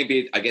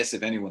 maybe, I guess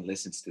if anyone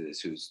listens to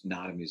this who's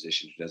not a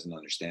musician, who doesn't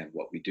understand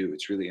what we do,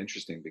 it's really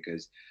interesting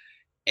because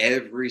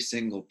every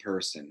single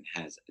person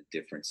has a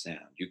different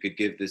sound. You could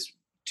give this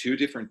two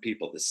different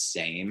people the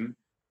same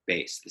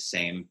bass, the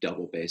same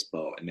double bass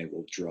bow, and they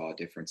will draw a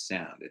different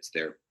sound. It's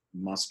their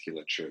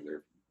musculature,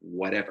 their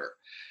whatever.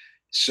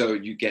 So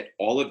you get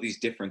all of these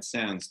different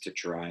sounds to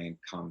try and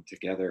come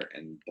together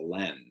and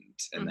blend,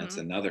 and that's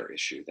mhm. another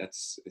issue.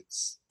 It's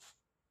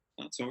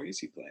not so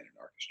easy playing an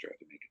orchestra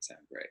to make it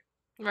sound great.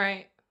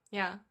 Right.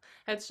 Yeah.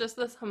 It's just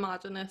this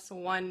homogenous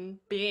one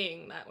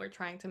being that we're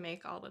trying to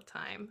make all the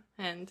time.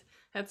 And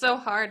it's so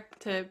hard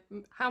to,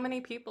 how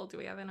many people do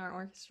we have in our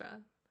orchestra?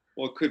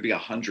 Well, it could be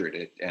 100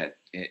 at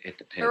the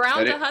pit,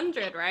 Around but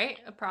 100, right?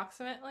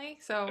 Approximately. I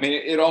So, mean,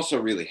 it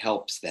also really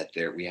helps that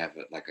we have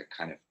like a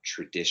kind of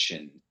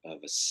tradition of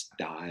a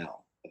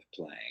style of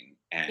playing,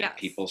 and yes.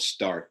 people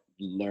start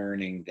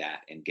learning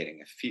that and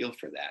getting a feel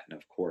for that. And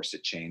of course,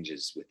 it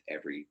changes with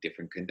every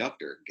different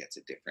conductor gets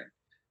a different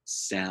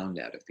sound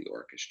out of the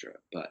orchestra.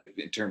 But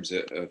in terms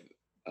of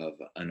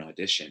an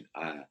audition,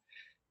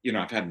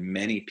 I've had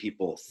many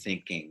people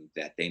thinking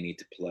that they need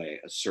to play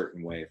a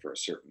certain way for a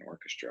certain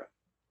orchestra.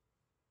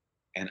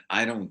 And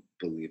I don't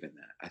believe in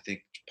that. I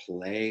think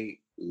play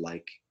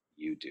like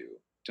you do.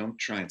 Don't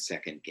try and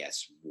second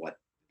guess what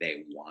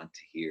they want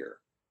to hear.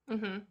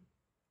 Hmm.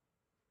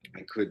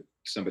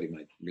 Somebody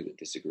might really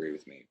disagree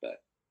with me,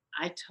 but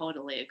I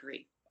totally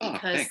agree oh,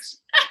 because thanks.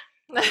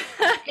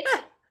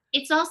 it's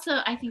it's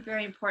also, I think,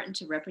 very important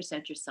to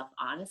represent yourself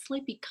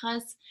honestly,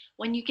 because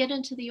when you get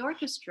into the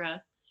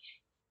orchestra,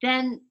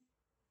 then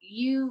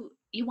you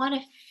want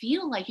to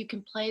feel like you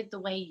can play the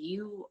way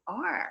you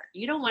are.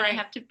 You don't want to Right.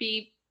 have to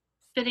be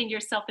fitting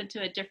yourself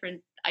into a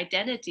different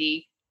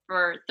identity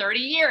for 30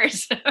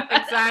 years.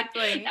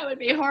 Exactly. That would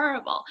be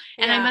horrible.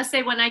 And I Yeah. must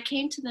say, when I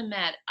came to the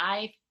Met,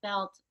 I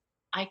felt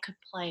I could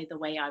play the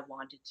way I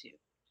wanted to.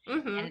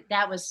 Hmm. And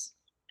that was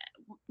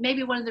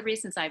maybe one of the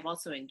reasons I've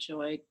also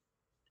enjoyed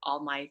all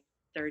my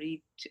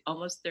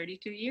almost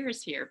 32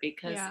 years here,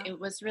 because Yeah. it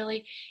was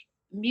really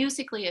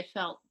musically, it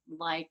felt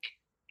like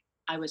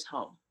I was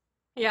home.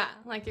 Yeah.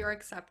 Like you're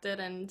accepted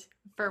and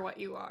for what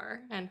you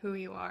are and who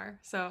you are.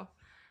 So,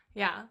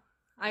 yeah,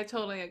 I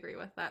totally agree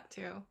with that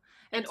too.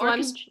 And It's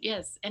one,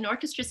 yes, and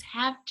orchestras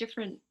have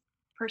different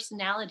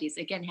personalities,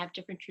 again, have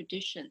different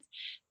traditions,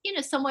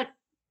 somewhat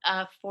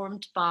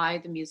formed by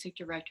the music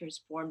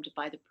directors, formed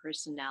by the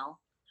personnel.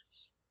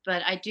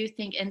 But I do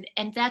think,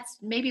 and that's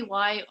maybe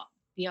why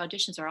the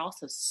auditions are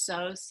also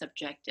so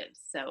subjective.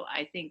 So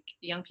I think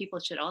young people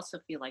should also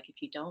feel like if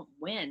you don't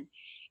win,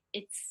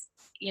 it's,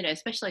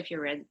 especially if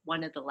you're in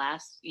one of the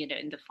last, in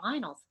the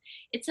finals,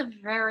 it's a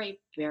very,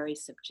 very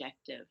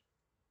subjective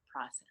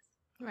process.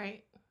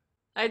 right.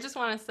 I just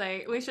want to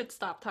say we should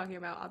stop talking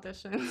about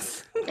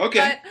auditions.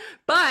 Okay.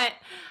 but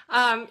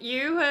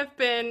you have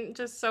been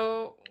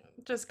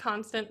just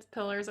constant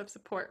pillars of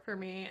support for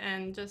me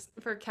and just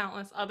for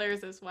countless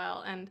others as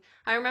well. And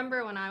I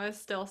remember when I was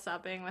still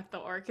subbing with the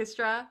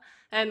orchestra,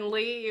 and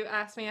Lee, you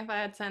asked me if I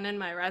had sent in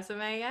my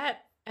resume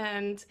yet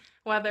and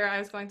whether I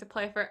was going to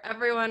play for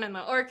everyone in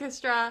the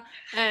orchestra.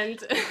 And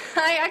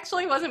I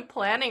actually wasn't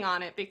planning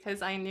on it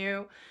because I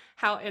knew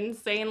how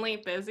insanely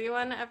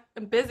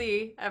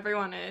busy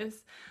everyone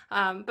is.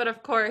 But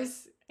of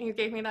course, you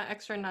gave me that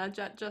extra nudge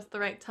at just the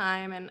right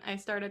time, and I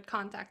started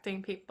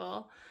contacting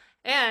people.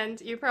 And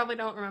you probably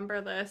don't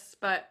remember this,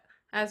 but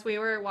as we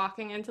were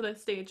walking into the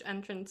stage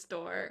entrance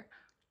door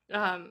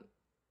um,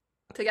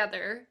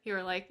 together, you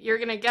were like, "You're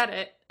gonna get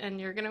it,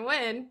 and you're gonna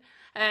win."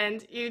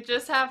 And you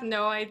just have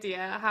no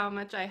idea how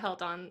much I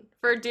held on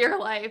for dear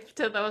life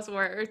to those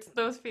words,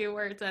 those few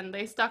words, and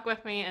they stuck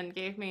with me and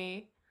gave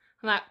me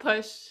that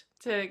push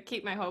to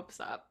keep my hopes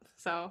up.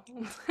 So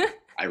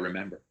I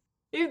remember.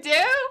 you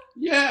do?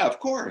 Yeah, of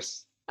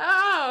course.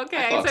 Oh, I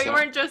okay. thought So you so.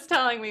 weren't just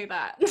telling me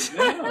that.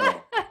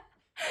 No.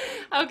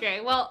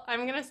 Okay, well,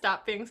 I'm gonna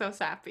stop being so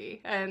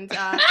sappy and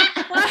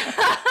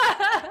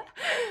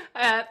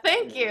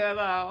thank you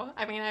though.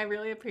 I mean, I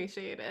really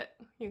appreciate it.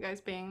 You guys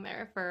being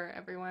there for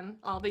everyone,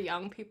 all the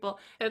young people.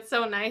 It's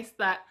so nice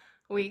that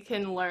we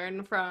can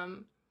learn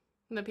from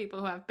the people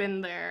who have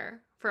been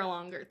there for a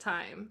longer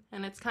time.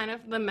 And it's kind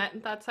of the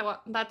Met, that's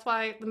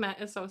why the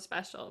Met is so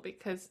special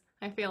because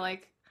I feel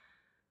like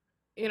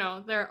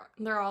there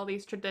are all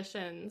these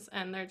traditions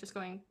and they're just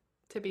going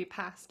to be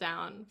passed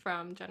down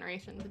from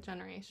generation to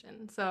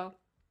generation. So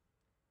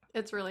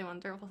it's really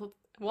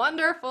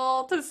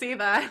wonderful to see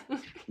that.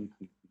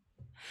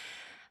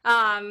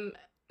 um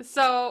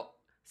so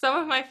some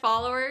of my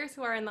followers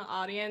who are in the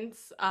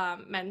audience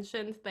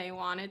mentioned they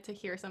wanted to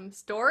hear some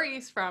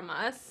stories from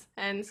us.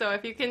 And so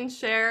if you can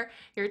share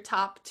your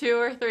top 2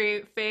 or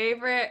 3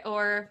 favorite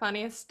or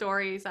funniest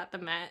stories at the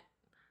Met,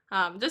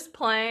 just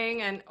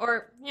playing and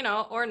or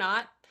or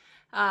not.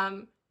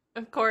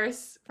 Of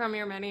course, from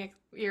your many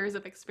years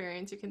of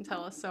experience, you can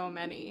tell us so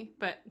many,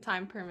 but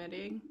time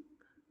permitting.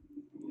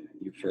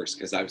 You first,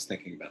 because I was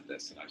thinking about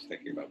this, and I was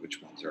thinking about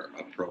which ones are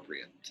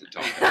appropriate to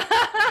talk about.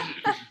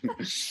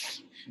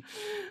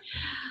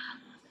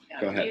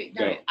 Go ahead.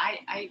 Go.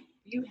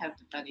 You have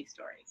the funny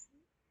stories.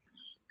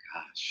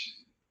 Gosh.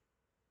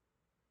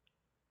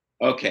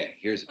 Okay,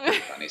 here's a pretty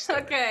funny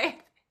story. Okay.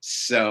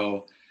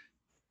 So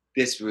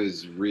this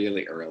was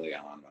really early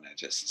on when I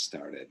just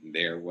started.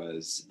 There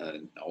was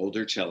an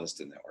older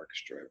cellist in the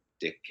orchestra,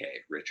 Dick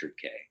Kay, Richard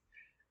Kay.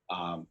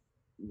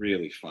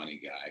 Really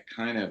funny guy,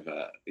 kind of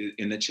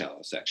in the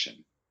cello section,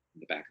 in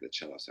the back of the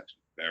cello section,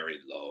 very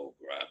low,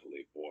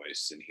 gravelly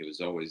voice. And he was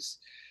always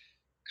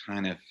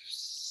kind of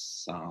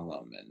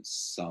solemn and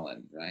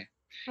sullen, right?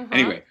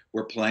 Anyway,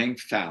 we're playing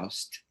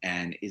Faust.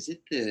 And is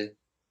it the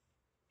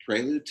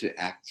prelude to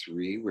Act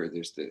 3 where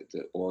there's the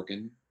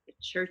organ? The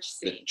church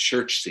scene. The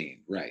church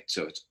scene, right.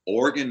 So it's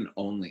organ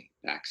only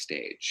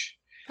backstage.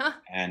 Huh.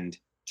 And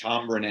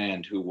Tom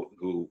Bernand,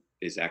 who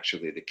is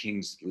actually the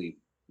Kingsley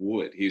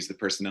Wood, he's the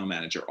personnel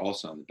manager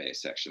also in the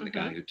bass section, the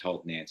guy who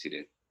told Nancy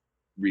to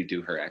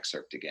redo her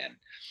excerpt again.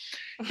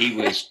 He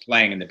was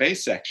playing in the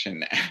bass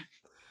section.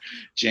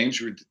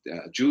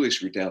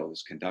 Julius Rudel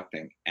was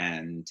conducting,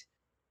 and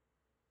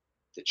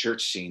the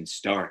church scene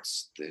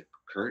starts. The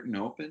curtain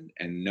opened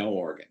and no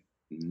organ,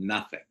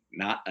 nothing,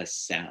 not a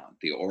sound.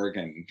 The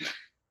organ,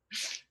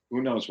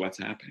 who knows what's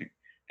happening?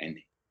 And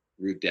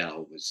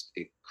Rudel was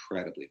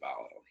incredibly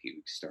volatile.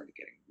 He started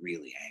getting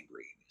really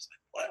angry. And he's like,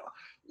 well,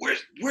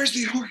 where's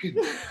the organ?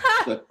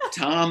 But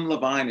Tom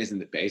Levine is in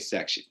the bass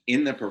section.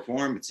 In the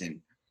performance,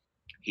 and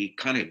he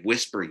kind of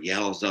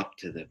yells up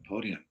to the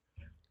podium,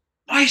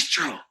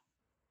 Maestro,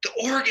 the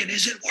organ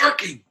isn't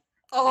working.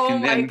 Oh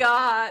my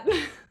God.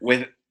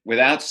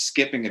 Without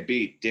skipping a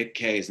beat, Dick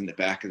Kay is in the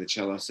back of the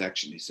cello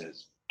section. He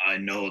says, I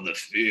know the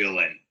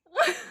feeling.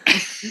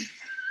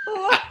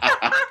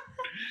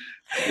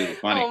 Really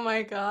funny. Oh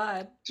my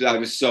God. So it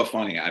was so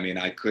funny. I mean,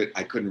 I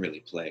couldn't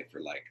really play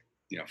for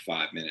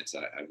 5 minutes.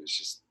 I was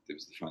just, it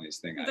was the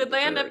funniest thing. Did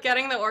they end up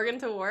getting the organ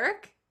to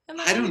work?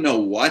 I don't know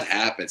what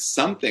happened.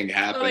 Something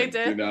happened,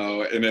 and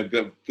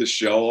the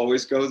show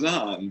always goes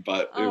on,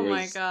 but it was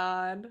my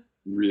God.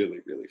 Really,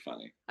 really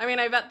funny. I mean,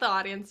 I bet the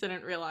audience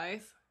didn't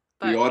realize.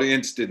 The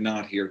audience did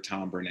not hear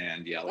Tom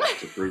Bernand yell out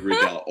to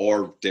Rudel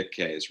or Dick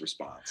Kay's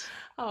response.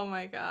 Oh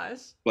my gosh.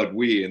 But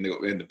we in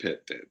the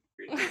pit did.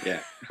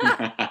 Yeah.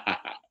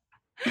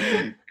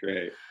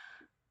 Great.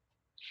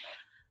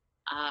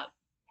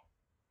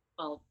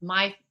 Well,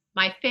 my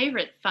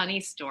favorite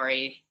funny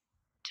story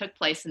took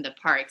place in the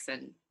parks,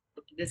 and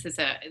this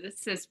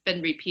has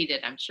been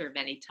repeated, I'm sure,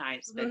 many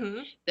times. But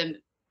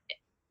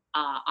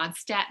on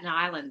Staten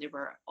Island, there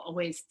were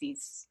always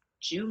these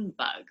June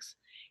bugs,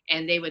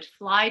 and they would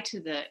fly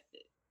to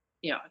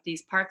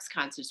these parks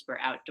concerts were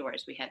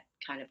outdoors. We had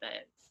kind of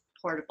a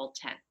portable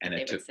tent, and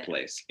it took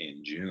place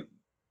in June.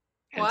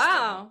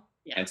 Wow.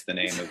 Hence the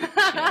name of it.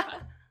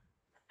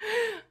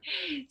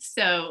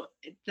 So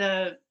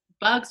the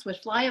bugs would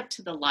fly up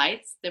to the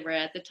lights that were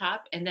at the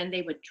top, and then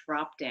they would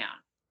drop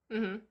down.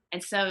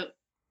 And so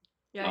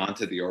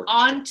onto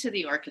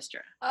the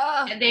orchestra.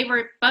 And they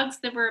were bugs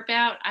that were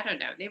about, I don't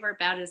know, they were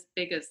about as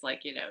big as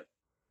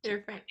your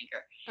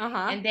finger.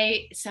 And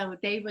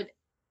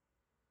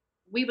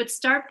we would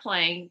start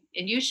playing,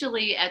 and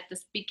usually at the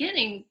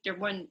beginning there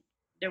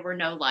were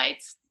no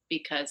lights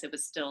because it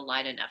was still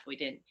light enough. We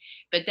didn't.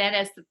 But then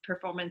as the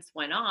performance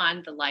went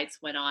on, the lights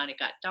went on, it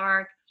got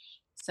dark.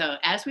 So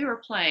as we were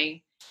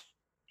playing,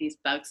 these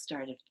bugs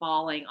started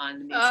falling on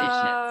the musicians.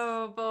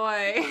 Oh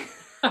boy.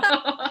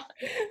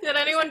 Did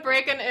anyone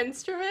break an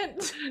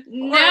instrument?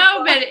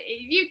 No, but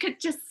you could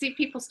just see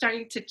people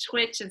starting to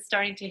twitch and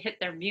starting to hit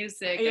their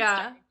music and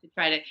starting to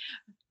try to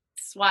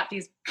swat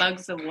these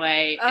bugs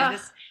away. And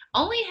this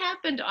only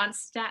happened on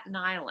Staten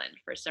Island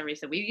for some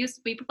reason. We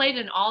played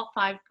in all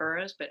 5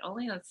 boroughs, but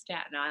only on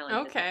Staten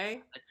Island.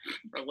 Okay.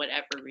 For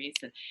whatever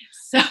reason.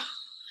 So.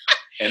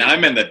 And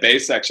I'm in the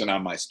bass section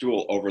on my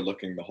stool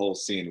overlooking the whole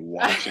scene,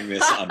 watching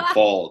this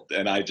unfold.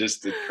 And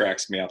it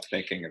cracks me up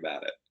thinking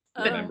about it,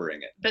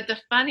 remembering it. But the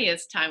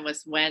funniest time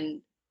was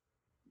when,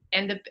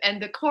 and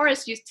the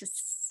chorus used to,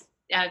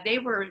 they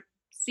were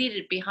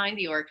seated behind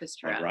the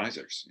orchestra. On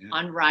risers. Yeah.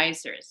 On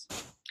risers.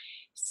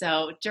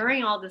 So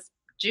during all this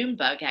June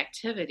bug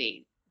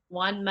activity,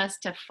 one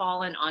must have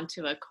fallen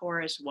onto a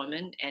chorus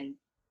woman, and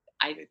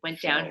I went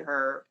down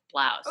her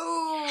blouse.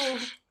 Oh.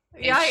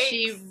 And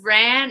she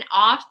ran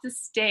off the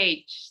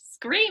stage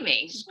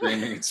screaming through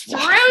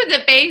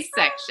the bass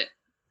section.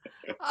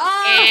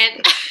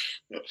 And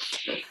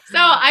so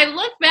I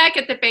look back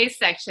at the bass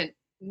section.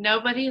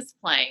 Nobody is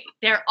playing.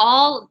 They're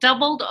all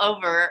doubled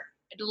over,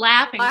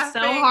 laughing so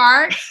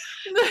hard.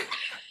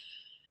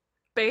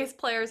 bass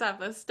players have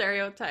this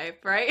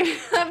stereotype, right?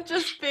 Of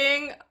just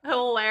being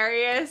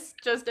hilarious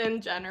just in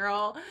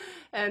general.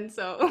 And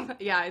so,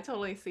 yeah, I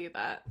totally see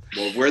that.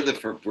 Well, we're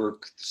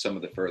some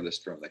of the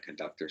furthest from the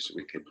conductors, so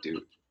we could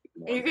do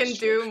more You can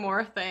do mischief.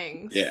 more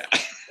things. Yeah,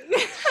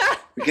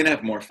 we can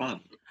have more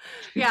fun.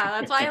 Yeah,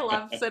 that's why I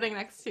love sitting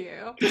next to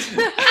you.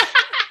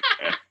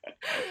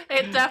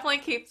 It definitely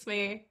keeps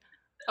me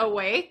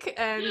awake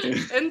and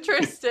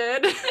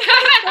interested in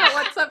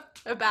what's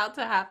about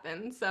to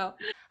happen. So,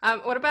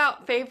 what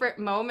about favorite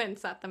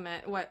moments at the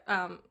Met? What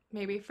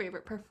maybe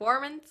favorite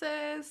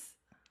performances?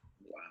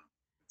 Wow,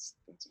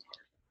 that's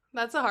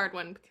That's a hard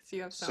one because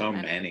you have so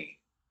many.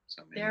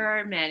 So many. There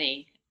are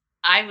many.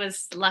 I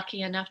was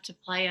lucky enough to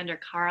play under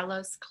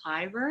Carlos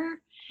Kleiber.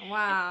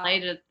 Wow.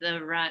 Played at the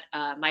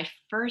my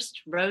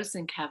first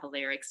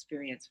Rosenkavalier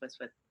experience was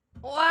with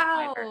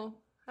Wow. Kleiber.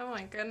 Oh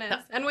my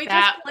goodness. And we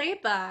that- just played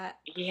that.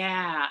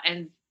 Yeah,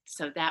 and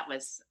so that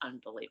was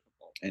unbelievable.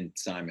 And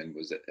Simon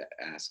was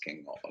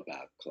asking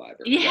about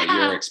Kleiber, Yeah.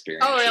 about your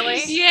experience. Oh,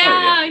 really?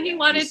 Yeah, he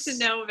wanted He's- to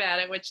know about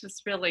it, which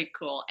is really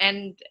cool.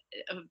 And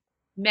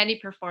many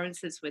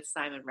performances with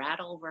Simon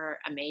Rattle were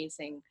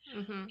amazing.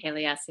 Mm-hmm.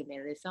 Hélias et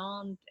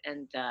Mélisande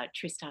and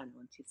Tristan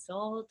und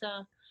Isolde.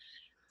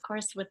 Of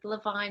course, with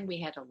Levine, we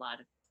had a lot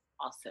of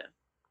also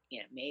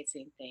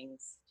amazing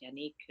things.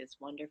 Yannick is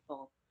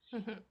wonderful.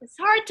 Mm-hmm. It's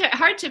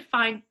hard to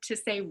find to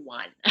say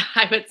one.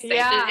 I would say,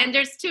 Yeah. and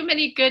there's too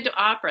many good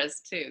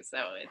operas too. So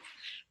it's,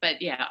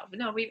 but yeah,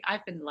 no,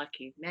 I've been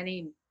lucky.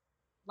 A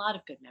lot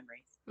of good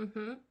memories.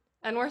 Mm-hmm.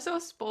 And we're so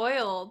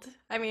spoiled.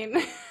 I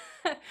mean,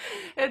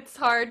 it's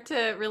hard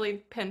to really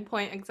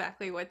pinpoint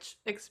exactly which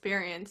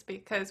experience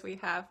because we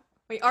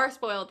are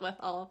spoiled with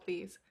all of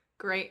these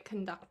great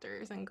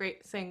conductors and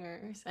great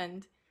singers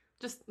and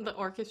just the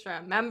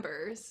orchestra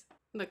members,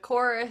 the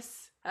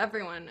chorus,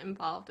 everyone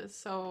involved is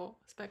so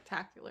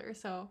spectacular.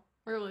 So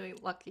we're really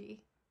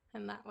lucky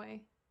in that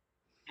way.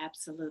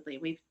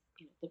 Absolutely,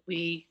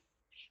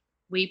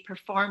 we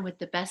perform with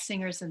the best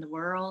singers in the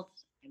world.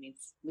 I mean,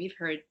 we've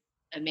heard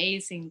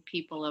amazing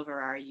people over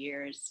our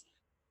years.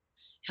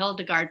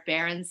 Hildegard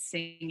Behrens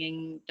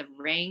singing The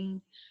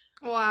Ring.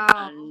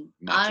 Wow.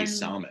 Matti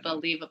Salminen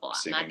Unbelievable.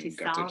 Matti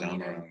Salminen.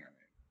 Götterdämmerung.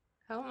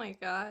 Oh my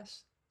gosh.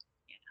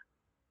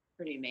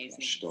 Pretty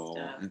amazing Stoll.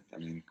 stuff. I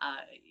mean,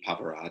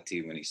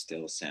 Pavarotti when he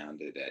still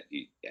sounded at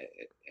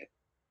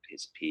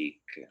his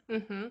peak.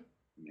 Mm-hmm.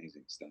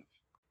 Amazing stuff.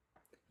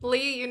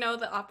 Lee, you know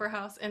the Opera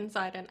House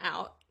inside and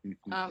out.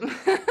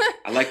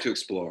 I like to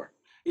explore.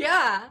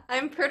 Yeah,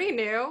 I'm pretty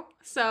new,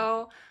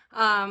 so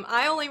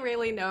I only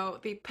really know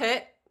the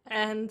pit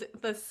and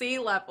the C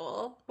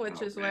level,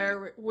 which is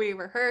where we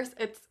rehearse.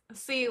 It's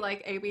C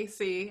like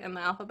ABC in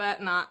the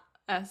alphabet, not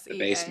S-E-A. The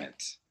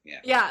basement. Yeah.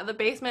 Yeah, the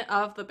basement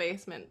of the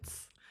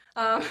basements.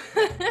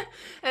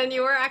 And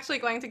you were actually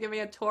going to give me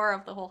a tour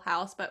of the whole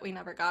house, but we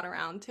never got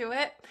around to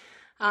it.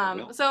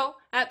 So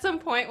at some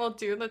point we'll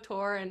do the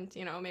tour and,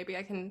 maybe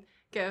I can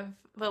give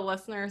the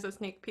listeners a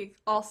sneak peek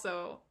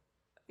also,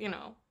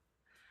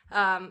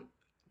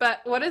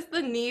 but what is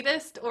the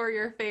neatest or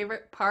your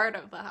favorite part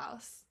of the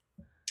house?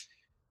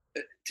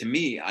 To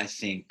me, I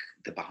think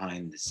the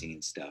behind the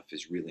scenes stuff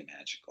is really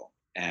magical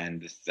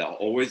and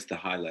always the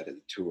highlight of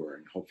the tour.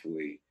 And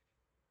hopefully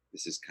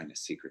this is kind of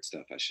secret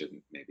stuff. I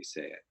shouldn't maybe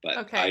say it, but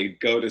Okay. I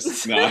go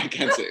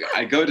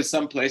to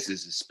some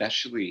places,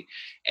 especially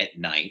at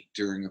night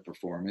during a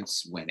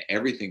performance when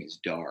everything is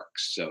dark.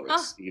 So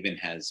it even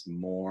has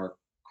more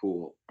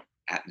cool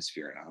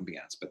atmosphere and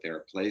ambiance, but there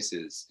are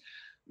places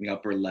in the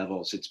upper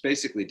levels. It's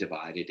basically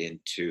divided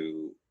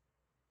into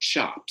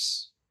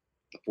shops.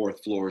 The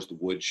fourth floor is the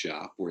wood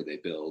shop where they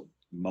build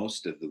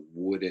most of the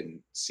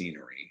wooden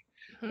scenery.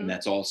 Mm-hmm. And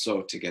that's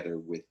also together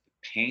with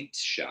paint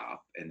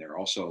shop, and there are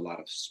also a lot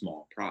of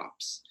small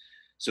props.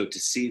 So to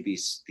see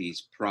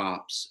these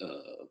props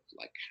of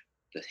like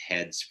the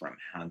heads from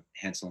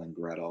Hansel and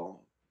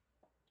Gretel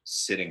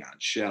sitting on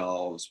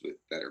shelves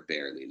that are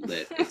barely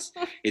lit,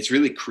 it's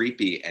really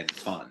creepy and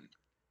fun.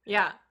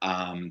 Yeah.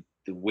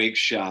 The wig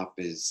shop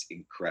is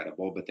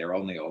incredible, but they're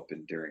only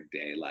open during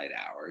daylight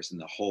hours, and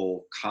the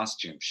whole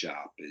costume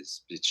shop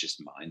it's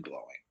just mind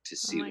blowing to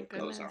see what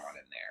goes on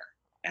in there.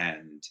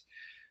 And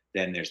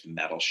then there's the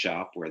metal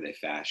shop where they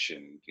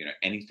fashion,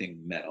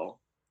 anything metal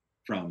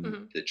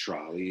from the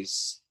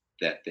trolleys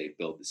that they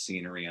build the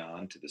scenery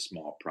on to the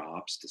small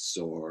props to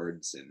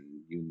swords and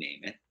you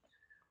name it.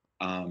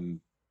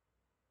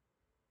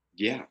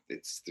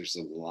 There's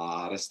a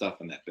lot of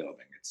stuff in that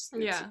building. It's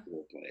a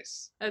cool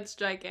place. It's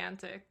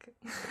gigantic.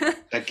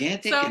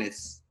 Gigantic, and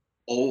it's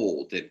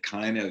old and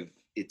kind of,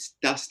 it's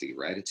dusty,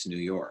 right? It's New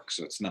York,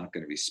 so it's not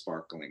going to be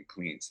sparkling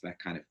clean. So that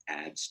kind of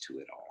adds to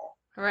it all.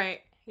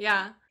 Right.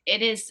 Yeah.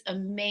 It is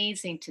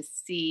amazing to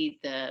see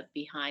the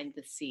behind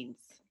the scenes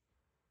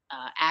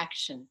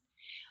action.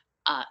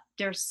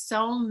 There's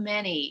so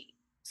many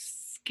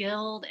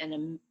skilled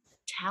and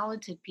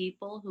talented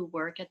people who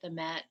work at the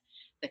Met,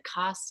 the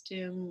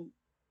costume,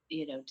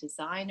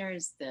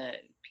 designers, the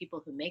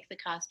people who make the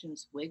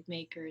costumes, wig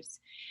makers,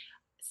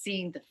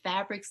 seeing the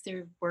fabrics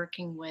they're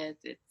working with.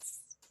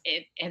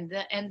 And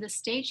the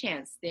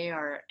stagehands,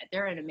 they're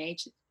an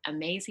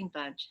amazing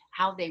bunch.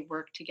 How they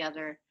work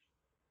together,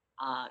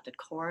 the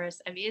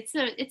chorus. I mean,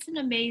 it's an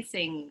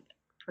amazing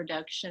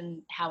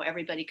production. How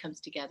everybody comes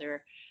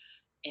together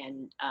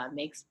and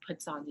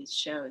puts on these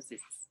shows.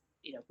 It's,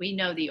 we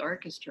know the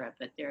orchestra,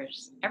 but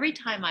there's every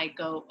time I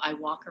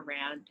walk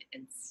around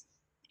and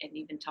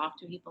even talk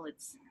to people,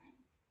 it's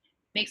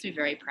makes me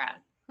very proud.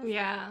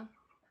 Yeah,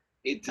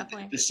 It,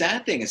 definitely. the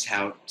sad thing is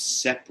how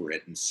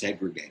separate and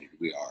segregated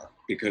we are,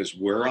 because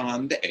we're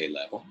on the A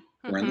level,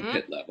 we're in the Mm-hmm.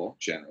 pit level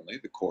generally.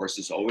 The chorus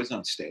is always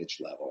on stage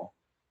level.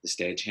 The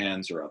stage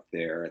hands are up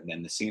there, and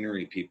then the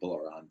scenery people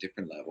are on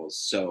different levels.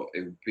 So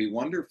it would be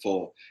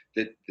wonderful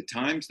that the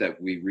times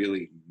that we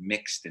really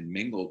mixed and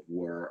mingled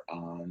were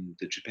on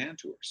the Japan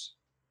tours.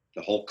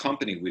 The whole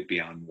company would be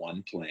on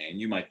one plane.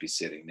 You might be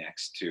sitting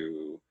next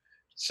to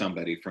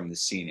somebody from the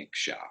scenic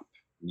shop,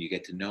 and you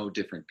get to know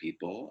different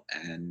people,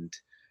 and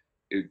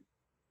it,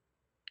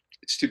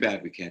 it's too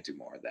bad we can't do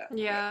more of that.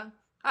 Yeah,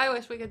 I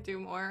wish we could do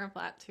more of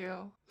that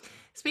too.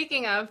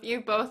 Speaking of, you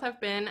both have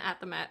been at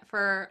the Met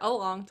for a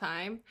long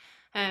time.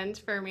 And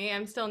for me,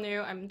 I'm still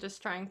new. I'm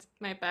just trying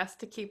my best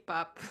to keep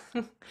up.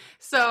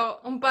 So,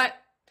 but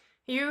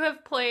you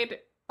have played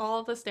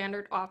all the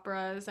standard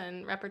operas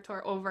and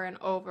repertoire over and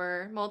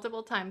over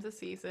multiple times a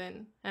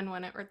season and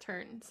when it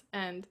returns.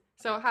 And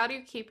so, how do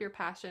you keep your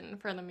passion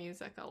for the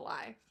music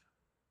alive?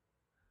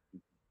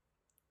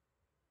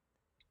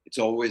 It's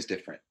always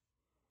different.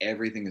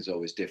 Everything is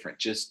always different.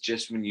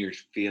 Just when you're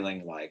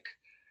feeling like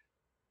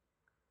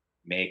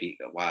maybe,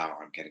 wow,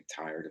 I'm getting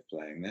tired of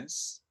playing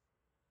this,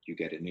 you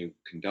get a new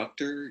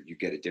conductor, you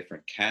get a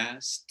different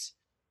cast,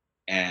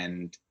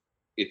 and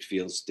it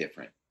feels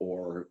different.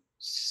 Or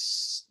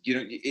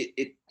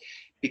it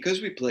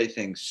because we play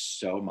things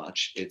so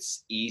much,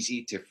 it's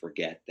easy to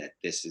forget that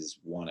this is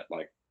one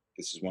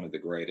of the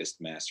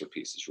greatest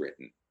masterpieces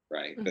written,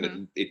 right? But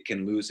Mm-hmm. it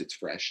can lose its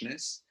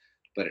freshness,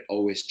 but it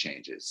always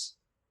changes.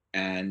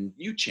 And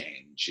you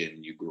change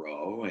and you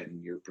grow,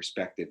 and your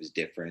perspective is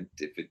different.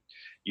 If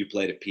you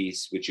played a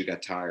piece which you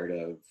got tired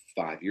of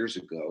 5 years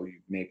ago,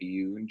 maybe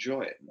you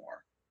enjoy it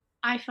more.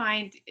 I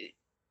find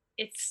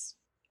it's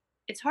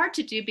it's hard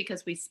to do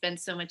because we spend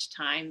so much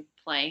time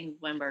playing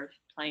when we're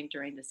playing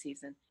during the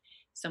season.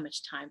 So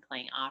much time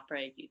playing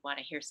opera. You want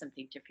to hear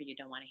something different. You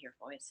don't want to hear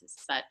voices.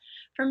 But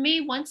for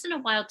me, once in a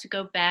while, to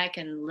go back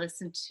and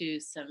listen to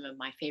some of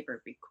my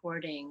favorite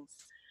recordings,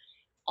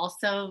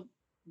 also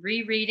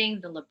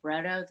rereading the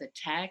libretto, the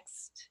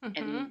text, and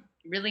Mm-hmm.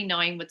 really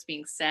knowing what's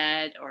being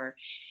said, or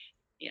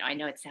I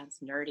know it sounds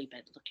nerdy,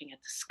 but looking at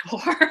the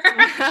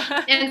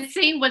score and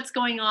seeing what's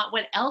going on,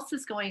 what else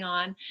is going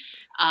on,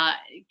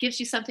 gives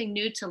you something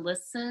new to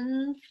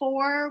listen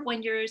for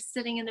when you're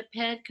sitting in the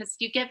pit, because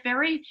you get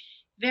very,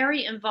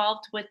 very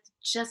involved with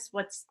just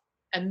what's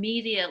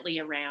immediately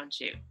around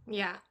you.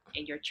 Yeah.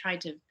 And you're trying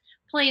to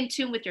play in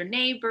tune with your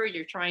neighbor,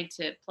 you're trying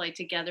to play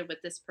together with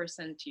this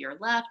person to your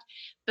left.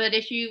 But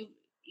if you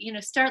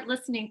start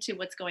listening to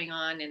what's going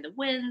on in the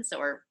winds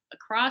or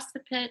across the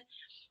pit,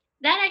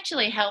 that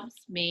actually helps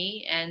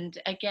me. And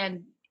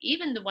again,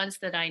 even the ones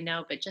that I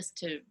know, but just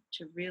to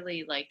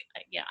really, like,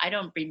 yeah, I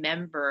don't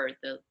remember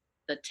the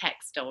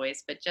text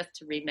always, but just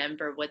to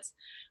remember what's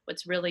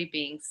really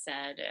being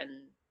said.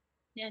 And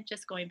yeah,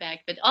 just going back,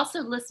 but also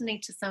listening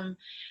to some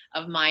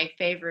of my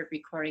favorite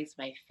recordings,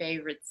 my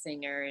favorite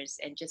singers,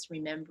 and just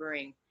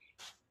remembering,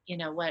 you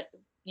know what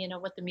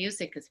what the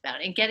music is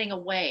about, and getting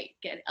away,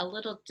 get a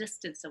little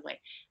distance away.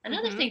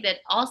 Another Mm-hmm. thing that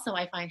also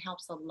I find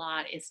helps a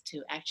lot is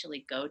to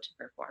actually go to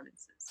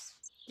performances.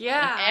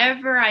 Yeah.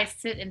 Whenever I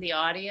sit in the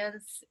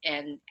audience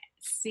and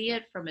see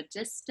it from a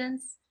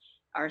distance,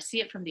 or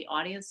see it from the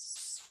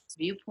audience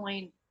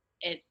viewpoint,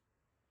 it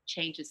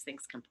changes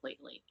things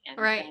completely. And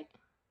Right. that,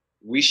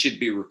 We should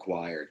be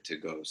required to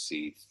go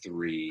see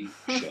 3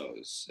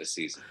 shows a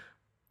season,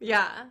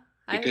 Yeah.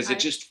 because it I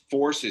just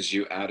forces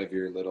you out of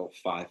your little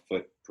 5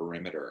 foot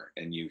perimeter,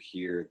 and you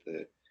hear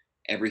the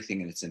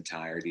everything in its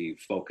entirety. You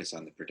focus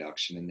on the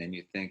production, and then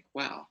you think,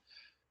 wow,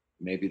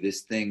 maybe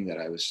this thing that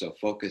I was so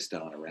focused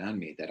on around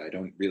me that I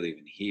don't really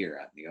even hear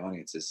out in the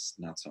audience is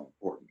not so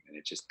important, and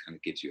it just kind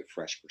of gives you a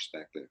fresh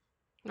perspective.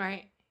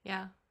 right.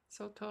 Yeah.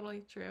 So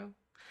totally true.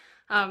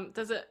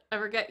 Does it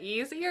ever get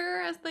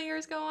easier as the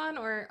years go on,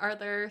 or are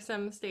there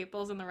some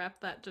staples in the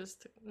rep that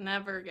just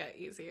never get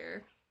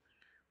easier?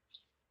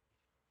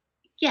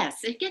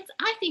 yes,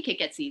 I think it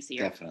gets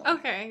easier. Definitely.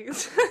 Okay.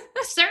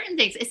 Certain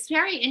things, it's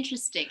very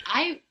interesting.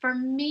 For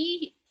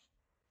me,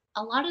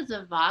 a lot of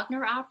the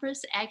Wagner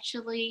operas,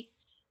 actually,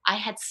 I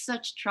had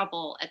such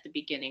trouble at the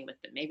beginning with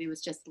them. Maybe it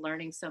was just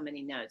learning so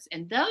many notes.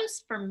 And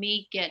those for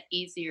me get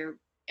easier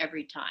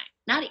every time.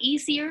 Not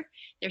easier,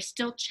 they're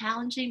still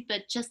challenging,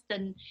 but just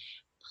then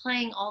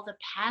playing all the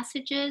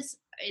passages,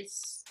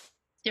 it's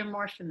they're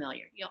more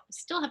familiar. You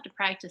still have to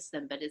practice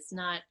them, but it's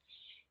not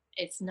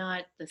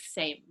the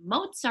same.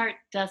 Mozart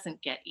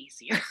doesn't get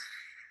easier.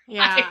 I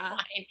Yeah.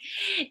 find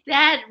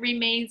that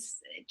remains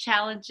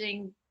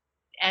challenging,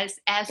 as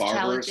Barbara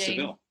challenging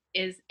Seville.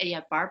 is,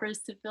 yeah, Barbara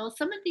Seville.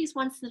 Some of these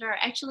ones that are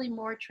actually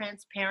more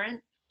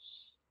transparent,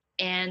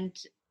 and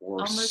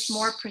Or almost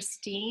more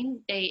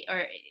pristine. They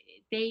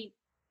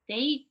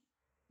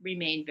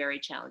remain very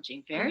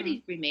challenging.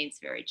 Verity remains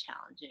very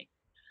challenging.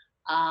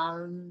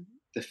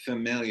 The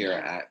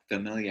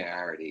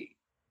familiarity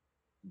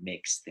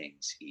makes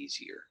things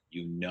easier.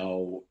 You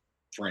know,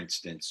 for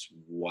instance,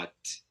 what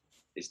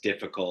is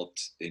difficult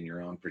in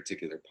your own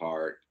particular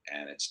part,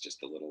 and it's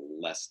just a little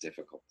less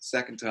difficult the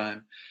second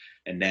time.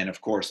 And then,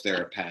 of course, there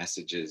are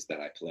passages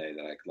that I play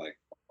that I like.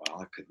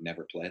 Well, I could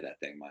never play that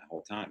thing my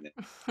whole time.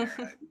 And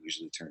I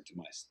usually turn to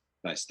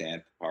my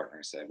stand partner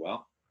and say,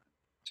 "Well,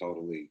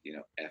 totally,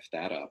 f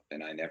that up,"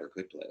 and I never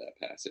could play that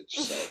passage.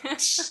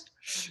 So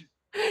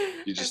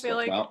you just I feel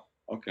like, well,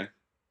 okay.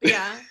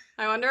 Yeah,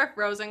 I wonder if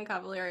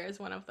Rosenkavalier is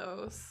one of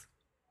those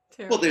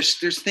too. Well,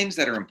 there's things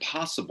that are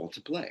impossible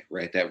to play,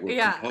 right? That were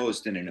Yeah.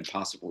 composed in an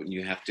impossible, and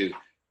you have to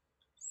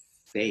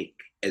fake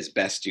as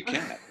best you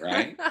can,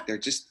 right? They're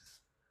just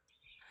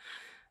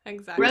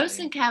exactly.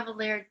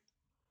 Rosenkavalier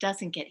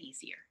doesn't get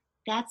easier.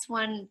 That's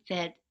one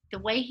that the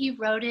way he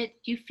wrote it,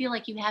 you feel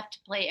like you have to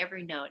play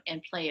every note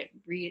and play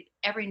it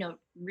every note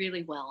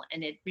really well,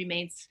 and it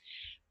remains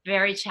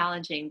very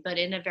challenging, but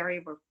in a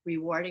very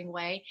rewarding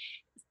way.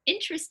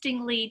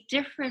 Interestingly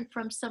different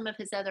from some of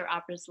his other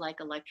operas like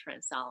Electra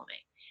and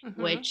Salome,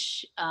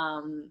 which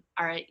are,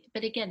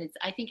 but again,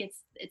 I think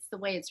it's the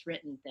way it's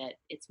written that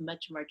it's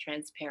much more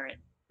transparent.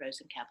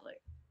 Rosenkavalier.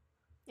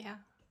 Yeah.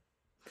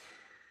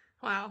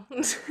 Wow.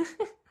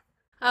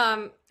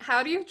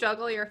 How do you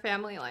juggle your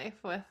family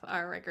life with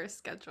our rigorous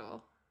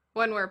schedule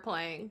when we're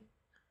playing?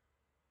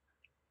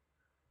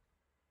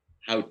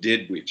 How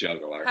did we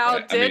juggle our? How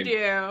did you?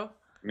 I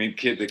mean,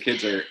 the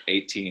kids are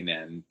 18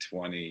 and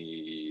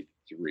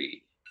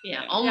 23.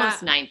 Yeah,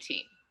 almost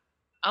 19.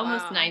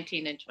 Almost Wow.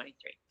 19 and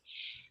 23.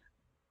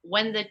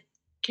 When the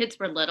kids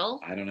were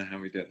little, I don't know how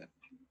we did it.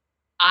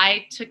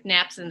 I took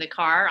naps in the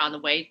car on the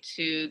way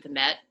to the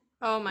Met.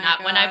 Oh my Not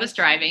gosh. when I was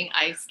driving.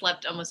 I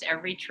slept almost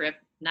every trip,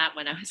 not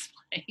when I was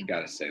playing. You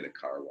gotta say the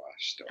car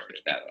wash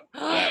story. That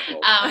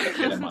will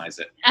epitomize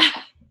it.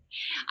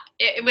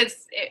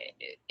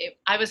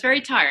 I was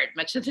very tired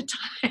much of the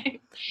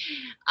time.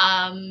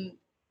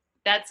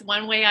 That's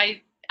one way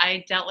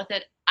I dealt with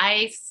it.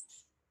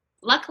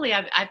 Luckily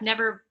I've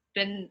never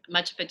been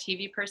much of a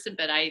TV person,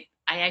 but I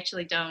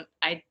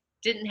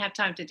didn't have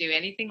time to do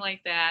anything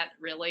like that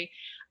really.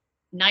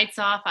 Nights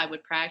off, I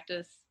would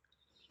practice.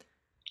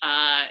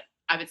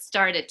 I would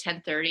start at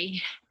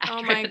 10:30.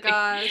 Oh my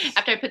gosh!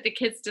 After I put the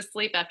kids to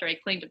sleep, after I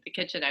cleaned up the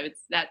kitchen,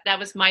 that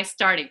was my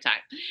starting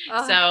time.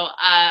 Oh. So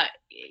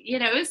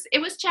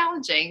it was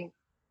challenging,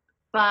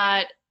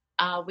 but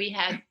we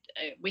had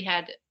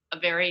a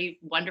very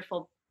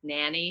wonderful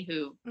nanny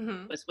who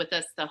was with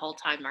us the whole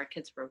time our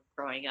kids were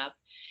growing up,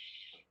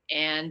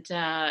 and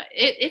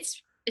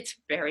it's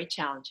very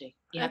challenging.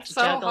 You have to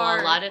juggle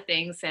a lot of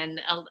things,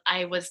 and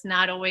I was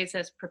not always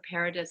as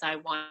prepared as I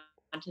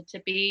wanted to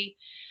be.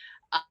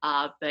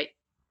 But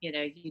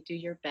you do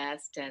your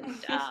best,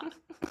 and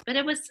but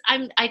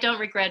I don't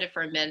regret it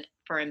for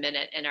a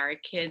minute. And our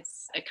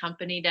kids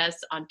accompanied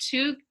us on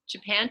 2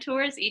 Japan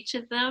tours, each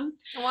of them.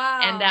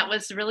 Wow! And that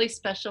was really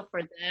special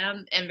for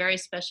them and very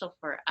special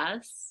for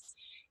us.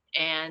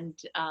 And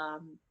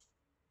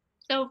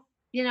so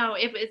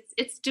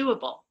it's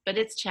doable, but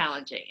it's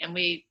challenging. And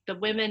the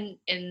women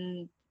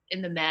in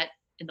the Met,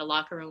 in the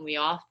locker room, we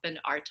often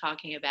are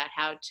talking about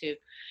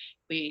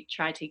we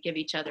try to give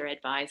each other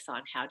advice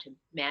on how to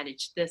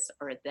manage this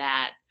or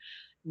that,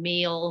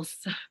 meals.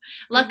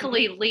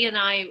 Luckily, Lee and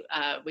I,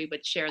 we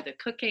would share the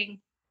cooking,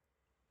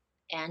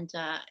 and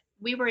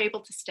we were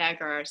able to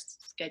stagger our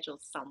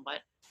schedules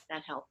somewhat.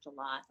 That helped a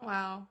lot.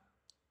 Wow.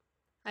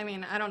 I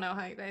mean, I don't know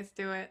how you guys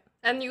do it.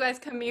 And you guys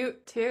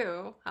commute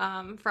too,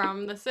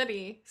 from the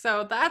city.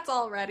 So that's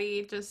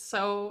already just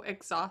so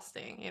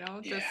exhausting,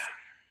 just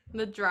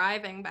the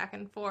driving back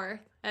and forth.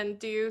 And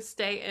do you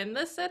stay in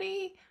the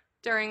city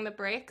during the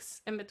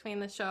breaks in between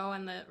the show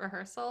and the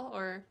rehearsal,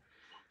 or?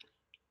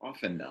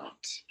 Often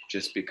not,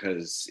 just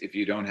because if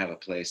you don't have a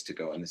place to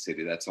go in the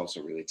city, that's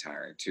also really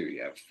tiring too.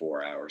 You have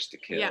 4 hours to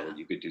kill. Yeah.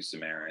 You could do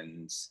some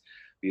errands,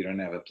 but you don't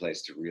have a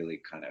place to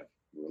really kind of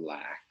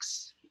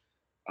relax.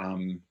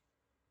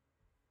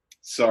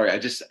 Sorry, I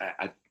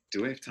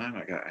do we have time?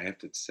 I have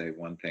to say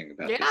one thing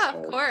about this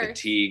whole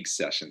fatigue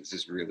session. This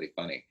is really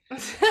funny.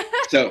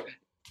 So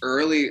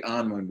early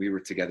on, when we were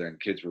together and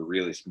kids were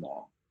really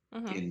small,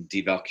 in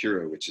Die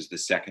Walküre, which is the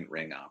second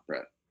Ring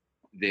opera,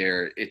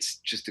 it's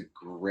just a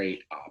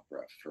great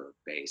opera for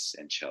bass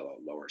and cello,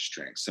 lower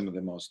strings, some of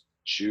the most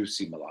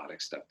juicy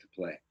melodic stuff to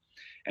play.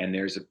 And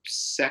there's a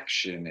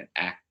section in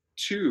Act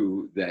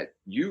 2 that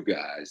you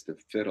guys, the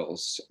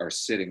fiddles, are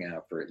sitting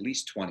out for at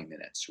least 20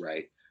 minutes,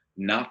 right?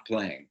 Not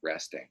playing,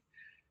 resting.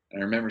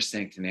 And I remember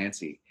saying to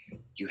Nancy,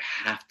 you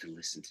have to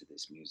listen to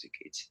this music.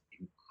 It's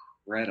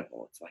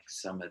incredible. It's like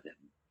some of the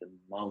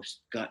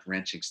most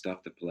gut-wrenching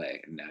stuff to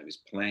play. And I was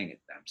playing it.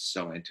 I'm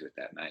so into it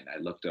that night. And I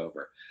looked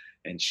over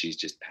and she's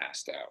just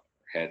passed out,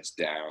 her head's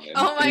down. And,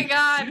 oh my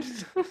God.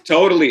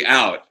 Totally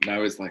out. And I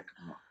was like,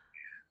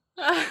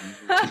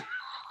 oh.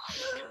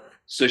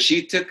 So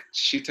she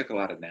took a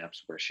lot of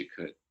naps where she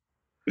could.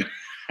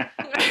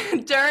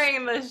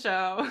 During the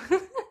show.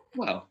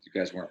 Well, you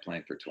guys weren't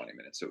playing for 20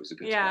 minutes, so it was a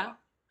good Yeah. spot.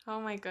 Oh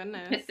my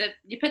goodness.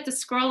 You put the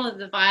scroll of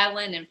the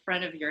violin in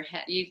front of your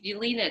head. You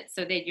lean it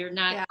so that you're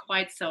not Yeah.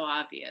 quite so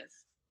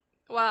obvious.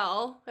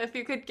 Well, if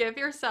you could give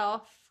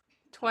yourself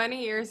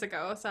 20 years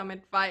ago some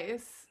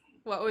advice,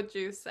 what would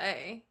you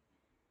say?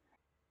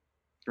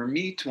 For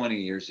me,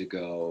 20 years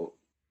ago,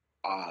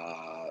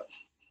 uh,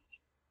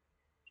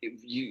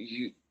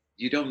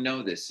 you don't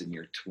know this in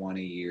your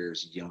 20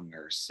 years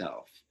younger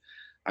self.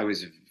 I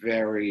was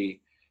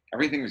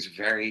everything was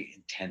very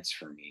intense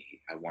for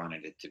me. I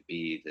wanted it to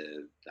be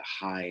the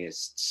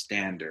highest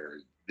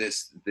standard,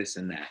 this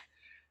and that.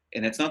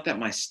 And it's not that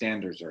my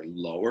standards are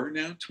lower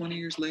now 20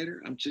 years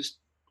later. I'm just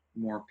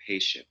more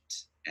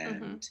patient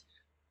and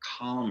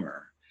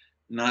calmer.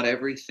 Not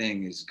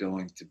everything is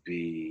going to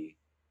be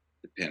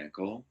the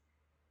pinnacle.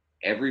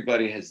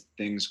 Everybody has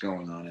things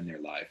going on in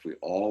their life. We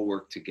all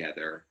work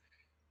together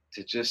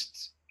to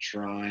just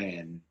try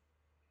and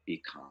be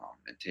calm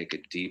and take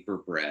a deeper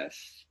breath.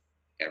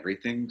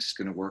 Everything's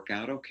going to work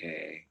out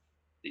okay.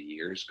 The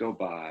years go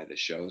by, the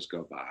shows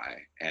go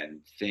by,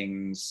 and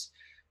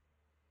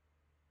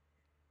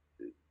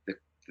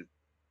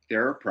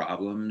there are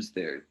problems.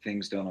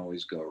 Things don't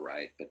always go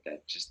right, but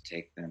that just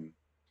take them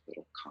a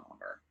little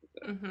calmer.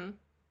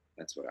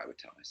 That's what I would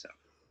tell myself.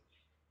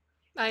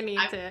 I need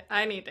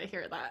to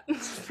hear that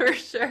for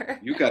sure.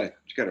 You gotta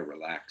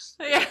relax.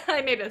 Yeah, I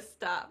need to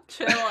stop,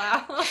 chill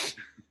out.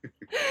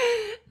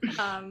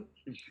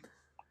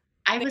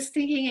 I was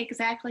thinking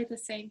exactly the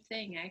same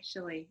thing,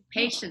 actually.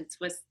 Patience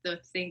was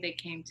the thing that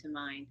came to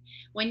mind.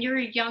 When you're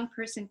a young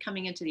person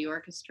coming into the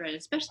orchestra,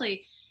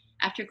 especially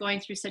after going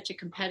through such a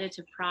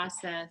competitive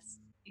process,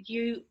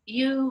 you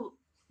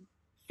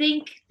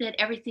think that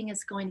everything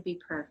is going to be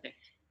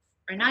perfect,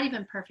 or not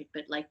even perfect,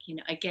 but like,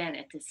 again,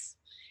 at this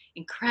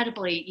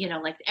incredibly,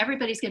 like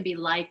everybody's going to be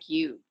like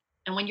you.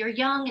 And when you're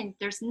young and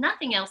there's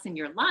nothing else in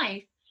your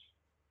life,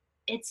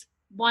 it's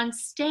one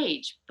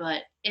stage.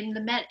 But in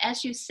the Met,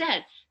 as you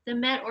said, the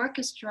Met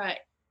Orchestra,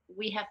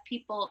 we have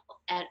people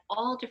at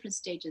all different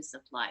stages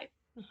of life,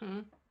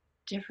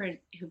 different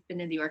who've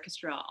been in the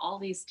orchestra all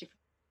these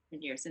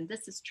different years, and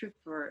this is true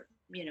for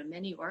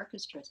many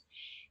orchestras.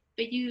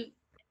 But you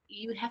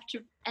have to,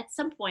 at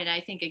some point,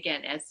 I think,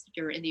 again, as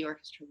you're in the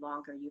orchestra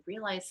longer, you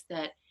realize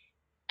that,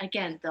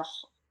 again, the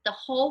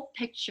whole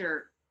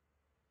picture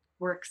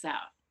works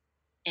out.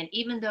 And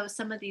even though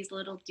some of these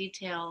little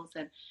details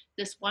and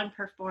this one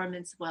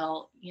performance,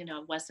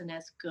 wasn't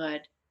as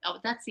good. Oh,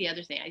 that's the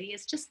other thing. I think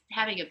it's just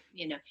having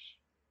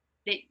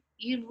that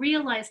you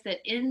realize that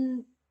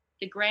in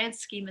the grand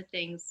scheme of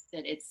things,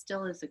 that it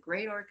still is a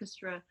great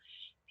orchestra.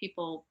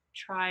 People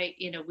try,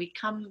 we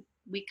come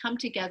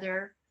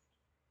together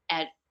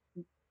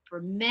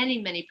for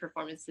many, many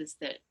performances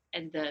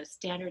and the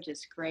standard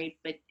is great,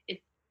 but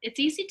it's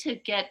easy to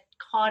get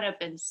caught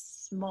up in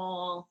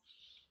small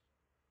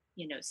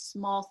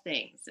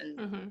things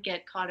and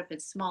get caught up in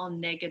small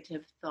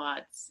negative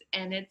thoughts.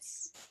 And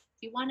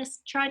you want to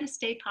try to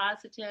stay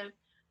positive,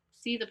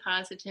 see the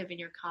positive in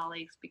your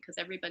colleagues, because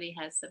everybody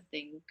has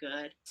something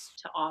good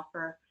to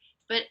offer.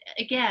 But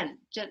again,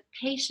 just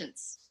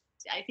patience.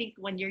 I think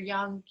when you're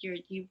young,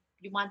 you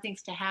want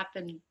things to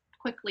happen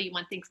quickly, you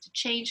want things to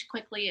change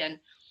quickly, and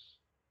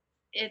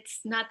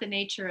it's not the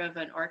nature of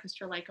an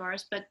orchestra like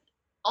ours. But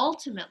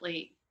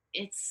ultimately,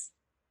 it's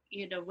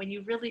when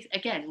you really,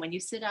 again, when you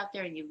sit out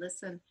there and you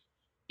listen,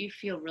 you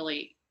feel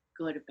really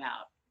good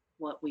about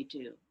what we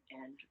do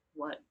and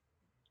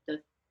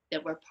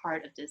that we're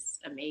part of this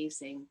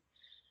amazing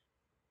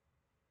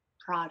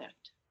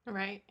product.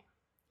 Right.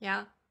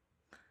 Yeah.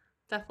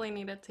 Definitely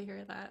needed to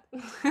hear that.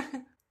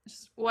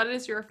 What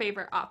is your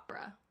favorite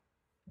opera?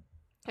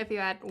 If you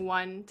had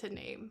one to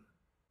name.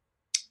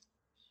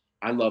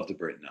 I love the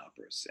Britten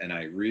operas, and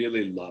I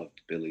really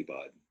loved Billy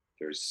Budd.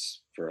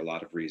 For a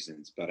lot of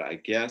reasons, but I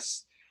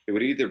guess it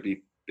would either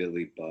be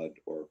Billy Budd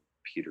or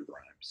Peter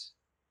Grimes.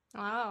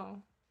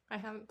 Oh, I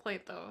haven't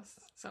played those,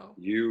 so.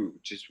 You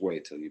just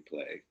wait till you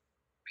play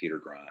Peter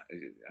Grimes.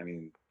 I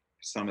mean,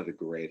 some of the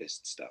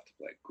greatest stuff to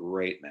play,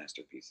 great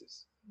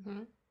masterpieces.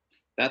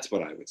 That's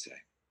what I would say.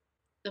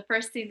 The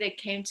first thing that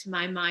came to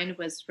my mind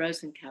was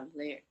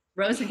Rosenkavalier.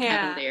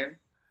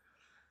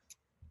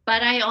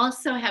 But I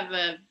also have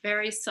a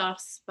very soft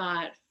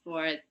spot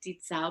for Die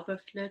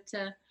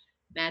Zauberflöte,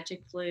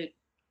 Magic Flute.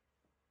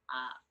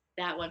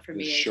 That one for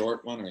me is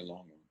short one or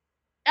long one?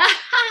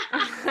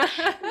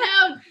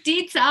 No,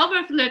 Die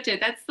Zauberflöte.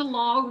 That's the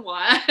long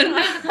one.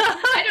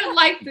 I don't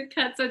like the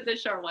cuts of the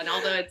short one,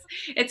 although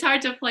it's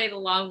hard to play the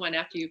long one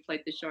after you've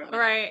played the short one.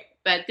 Right.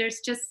 But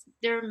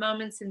there are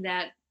moments in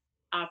that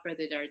opera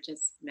that are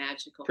just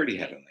magical. Pretty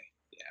heavenly.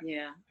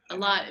 Yeah. A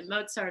lot.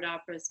 Mozart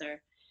operas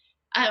are.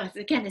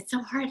 Again, it's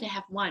so hard to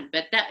have one.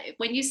 But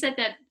when you said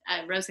that,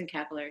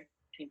 Rosenkavalier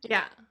came to me.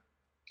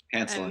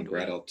 Hansel and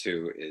Gretel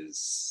too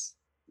is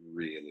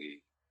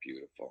really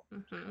beautiful.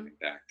 Coming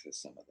back to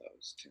some of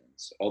those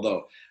tunes,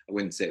 although I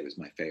wouldn't say it was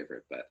my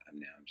favorite, but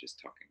I'm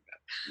just talking about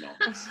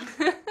moments.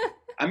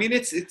 I mean,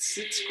 it's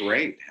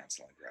great,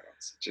 Hansel and Gretel.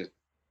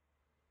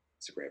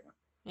 It's a great one.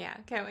 Yeah,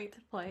 can't wait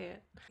to play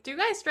it. Do you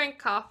guys drink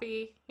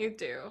coffee? You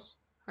do,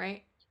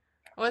 right?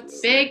 What's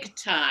Absolutely. Big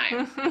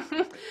time.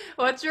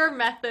 what's your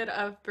method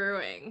of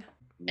brewing?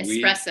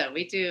 We Espresso.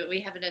 We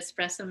have an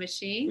espresso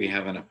machine. we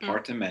have an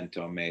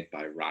appartamento made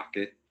by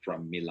Rocket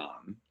from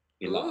Milano.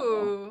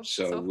 Ooh,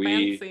 So so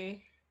we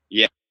fancy.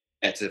 yeah,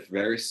 it's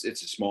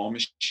a small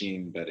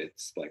machine, but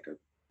it's like a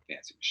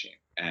fancy machine.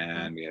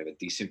 And we have a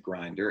decent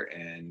grinder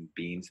and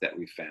beans that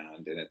we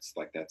found, and it's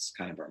like that's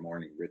kind of our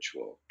morning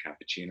ritual.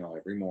 Cappuccino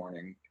every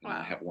morning, and I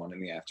Wow. have one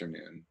in the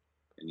afternoon,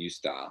 and you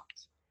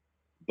stopped.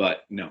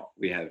 But no,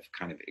 we have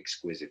kind of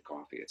exquisite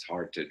coffee. It's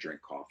hard to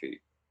drink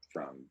coffee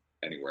from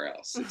anywhere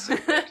else. It's so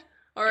good.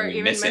 Or And we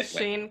even miss it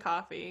machine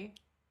coffee.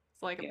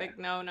 It's like a Yeah. big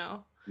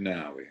no-no.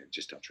 No, we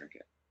just don't drink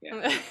it.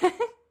 Yeah,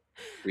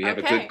 we have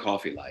a Okay. good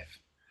coffee life.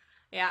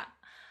 Yeah.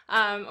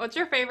 What's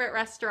your favorite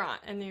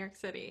restaurant in New York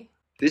City?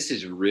 This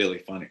is really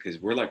funny because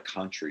we're like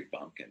country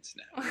bumpkins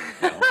now.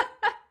 You know?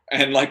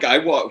 And like I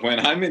walk when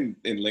I'm in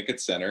Lincoln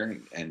Center,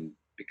 and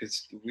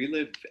because we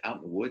live out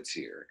in the woods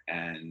here,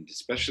 and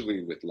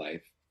especially with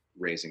life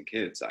raising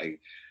kids, I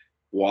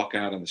walk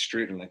out on the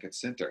street in Lincoln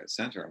Center.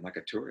 I'm like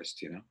a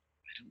tourist, you know.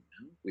 I don't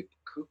know. We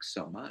cook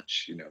so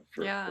much, you know,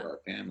 for our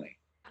family.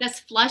 Does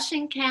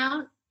Flushing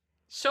count?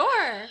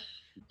 Sure.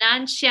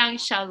 Nanxiang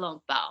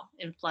Xiaolongbao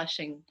in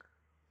Flushing.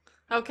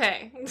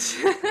 Okay.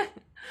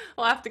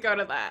 We'll have to go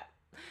to that.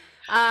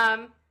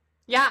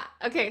 Yeah.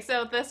 Okay,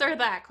 so this or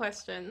that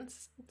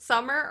questions.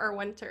 Summer or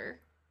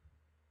winter?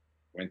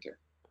 Winter.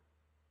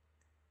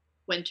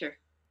 Winter.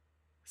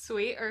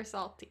 Sweet or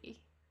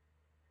salty?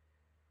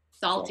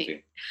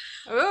 Salty.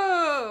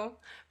 Ooh.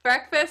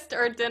 Breakfast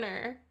or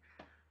dinner?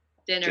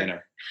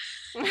 Dinner.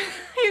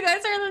 You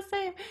guys are the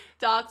same.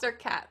 Dogs or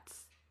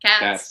cats?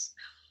 Cats.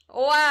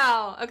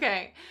 Wow.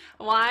 Okay.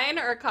 Wine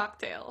or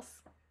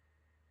cocktails?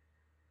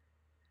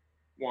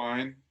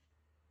 Wine.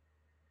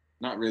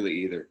 Not really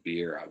either.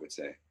 Beer, I would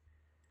say.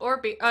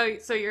 Or beer. Oh,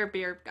 so you're a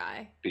beer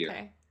guy. Beer.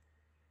 Okay.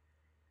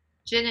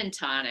 Gin and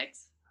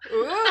tonics.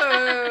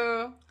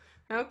 Ooh.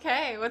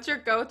 Okay. What's your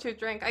go-to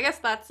drink? I guess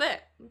that's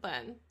it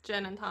then.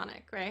 Gin and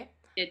tonic, right?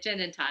 Yeah, gin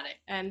and tonic.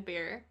 And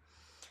beer.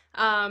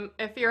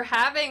 If you're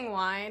having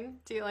wine,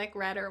 do you like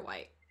red or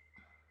white?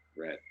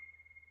 Red.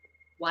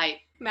 White.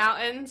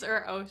 Mountains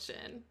or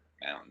ocean?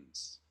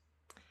 Mountains.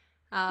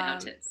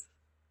 Mountains.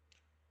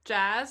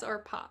 Jazz or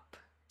pop?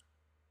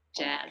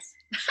 Jazz.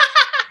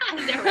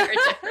 They were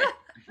different.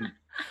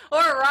 Or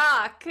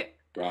rock?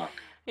 Rock.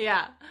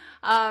 Yeah.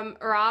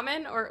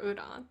 Ramen or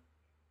udon?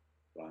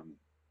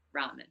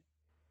 Ramen.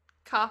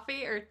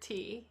 Coffee or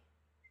tea?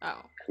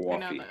 Oh, I know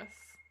Coffee.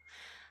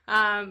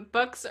 this.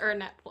 Books or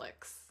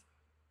Netflix?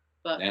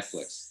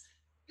 Books.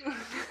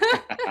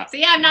 Netflix.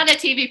 See, I'm not a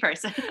TV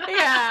person.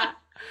 Yeah.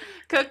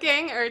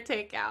 Cooking or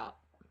takeout?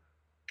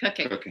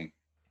 Cooking. Cooking.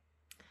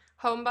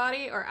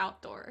 Homebody or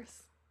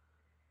outdoors?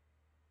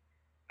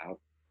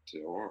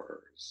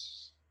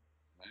 Outdoors.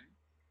 Right?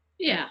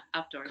 Yeah,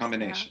 outdoors.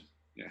 Combination.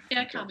 Yeah,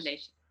 outdoors.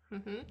 combination.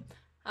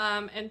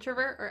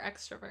 Introvert or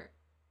extrovert?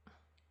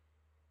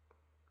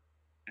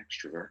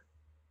 Extrovert.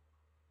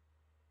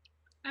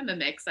 I'm a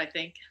mix, I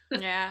think.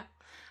 Yeah.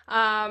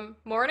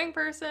 Morning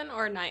person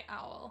or night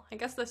owl? I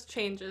guess this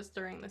changes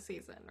during the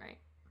season, right?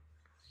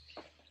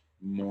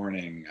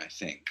 Morning, I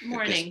think. At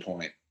Morning. this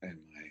point in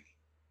my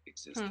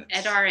existence.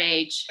 At our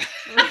age.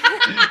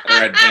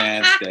 Our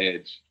advanced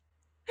age.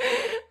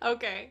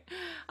 Okay.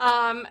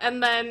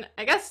 And then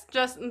I guess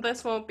just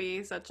this won't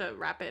be such a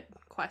rapid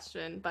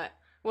question, but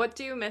what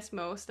do you miss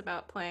most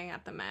about playing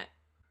at the Met?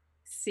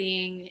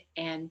 Seeing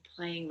and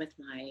playing with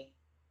my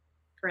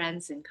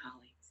friends and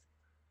colleagues.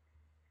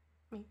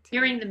 Me too.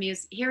 Hearing the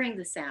music, hearing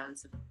the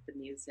sounds of the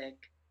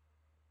music,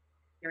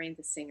 hearing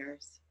the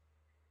singers.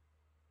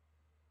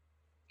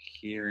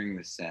 Hearing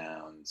the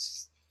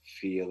sounds,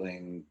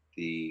 feeling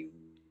the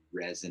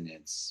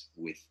resonance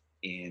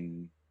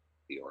within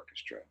the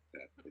orchestra.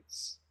 That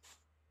it's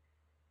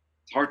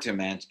hard to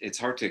imagine. It's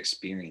hard to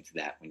experience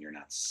that when you're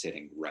not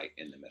sitting right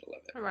in the middle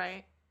of it.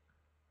 Right.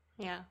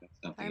 Yeah. That's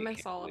something I you miss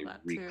can't all of really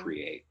that too.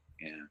 recreate.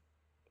 Yeah.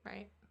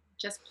 Right.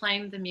 Just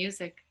playing the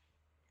music.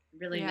 I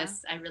really Yeah.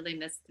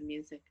 miss the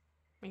music.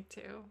 Me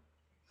too.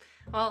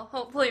 Well,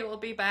 hopefully we'll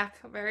be back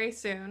very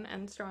soon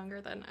and stronger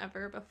than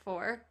ever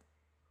before.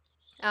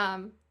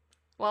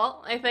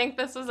 Well, I think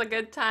this was a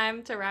good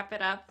time to wrap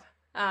it up.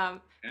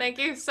 Thank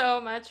you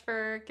so much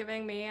for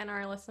giving me and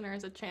our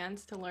listeners a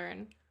chance to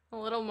learn a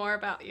little more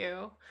about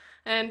you.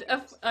 And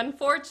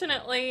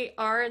unfortunately,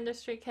 our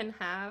industry can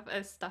have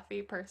a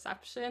stuffy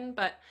perception,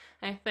 but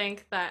I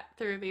think that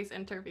through these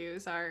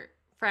interviews, our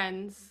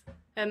friends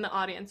and the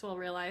audience will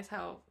realize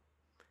how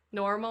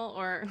normal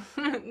or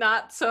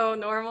not so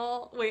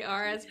normal we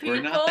are as people.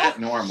 We're not that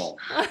normal.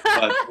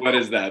 But what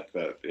is that?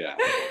 But yeah.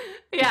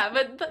 Yeah,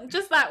 but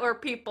just that we're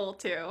people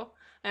too,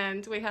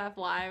 and we have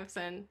lives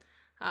and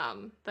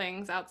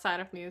things outside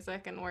of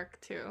music and work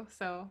too.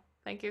 So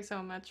thank you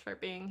so much for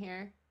being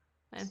here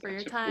and for your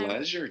Such a time.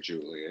 pleasure,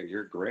 Julia.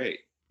 You're great.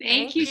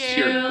 Thank you, This is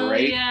your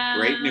great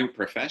Julia. new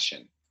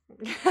profession.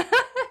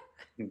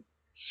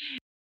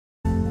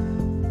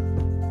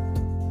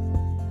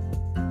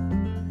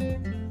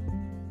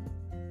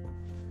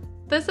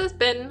 This has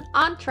been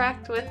On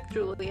Track with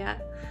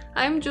Julia.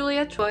 I'm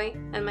Julia Choi,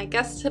 and my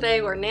guests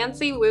today were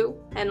Nancy Wu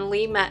and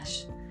Lee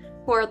Mesh,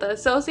 who are the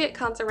Associate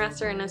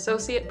Concertmaster and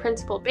Associate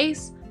Principal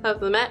Bass of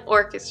the Met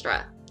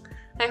Orchestra.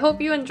 I hope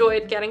you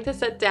enjoyed getting to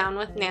sit down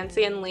with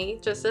Nancy and Lee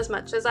just as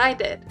much as I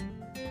did.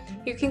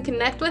 You can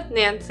connect with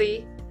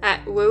Nancy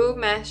at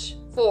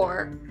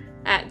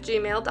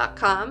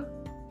woomesh4@gmail.com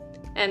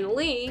and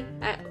Lee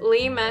at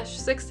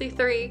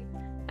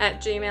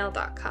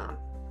leemesh63@gmail.com.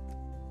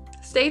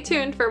 Stay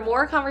tuned for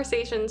more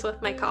conversations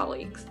with my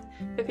colleagues.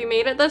 If you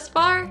made it this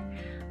far,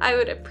 I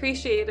would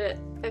appreciate it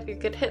if you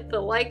could hit the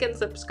like and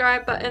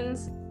subscribe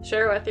buttons,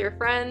 share with your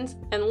friends,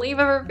 and leave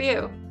a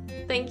review.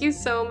 Thank you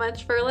so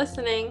much for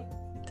listening.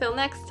 Till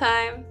next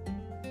time.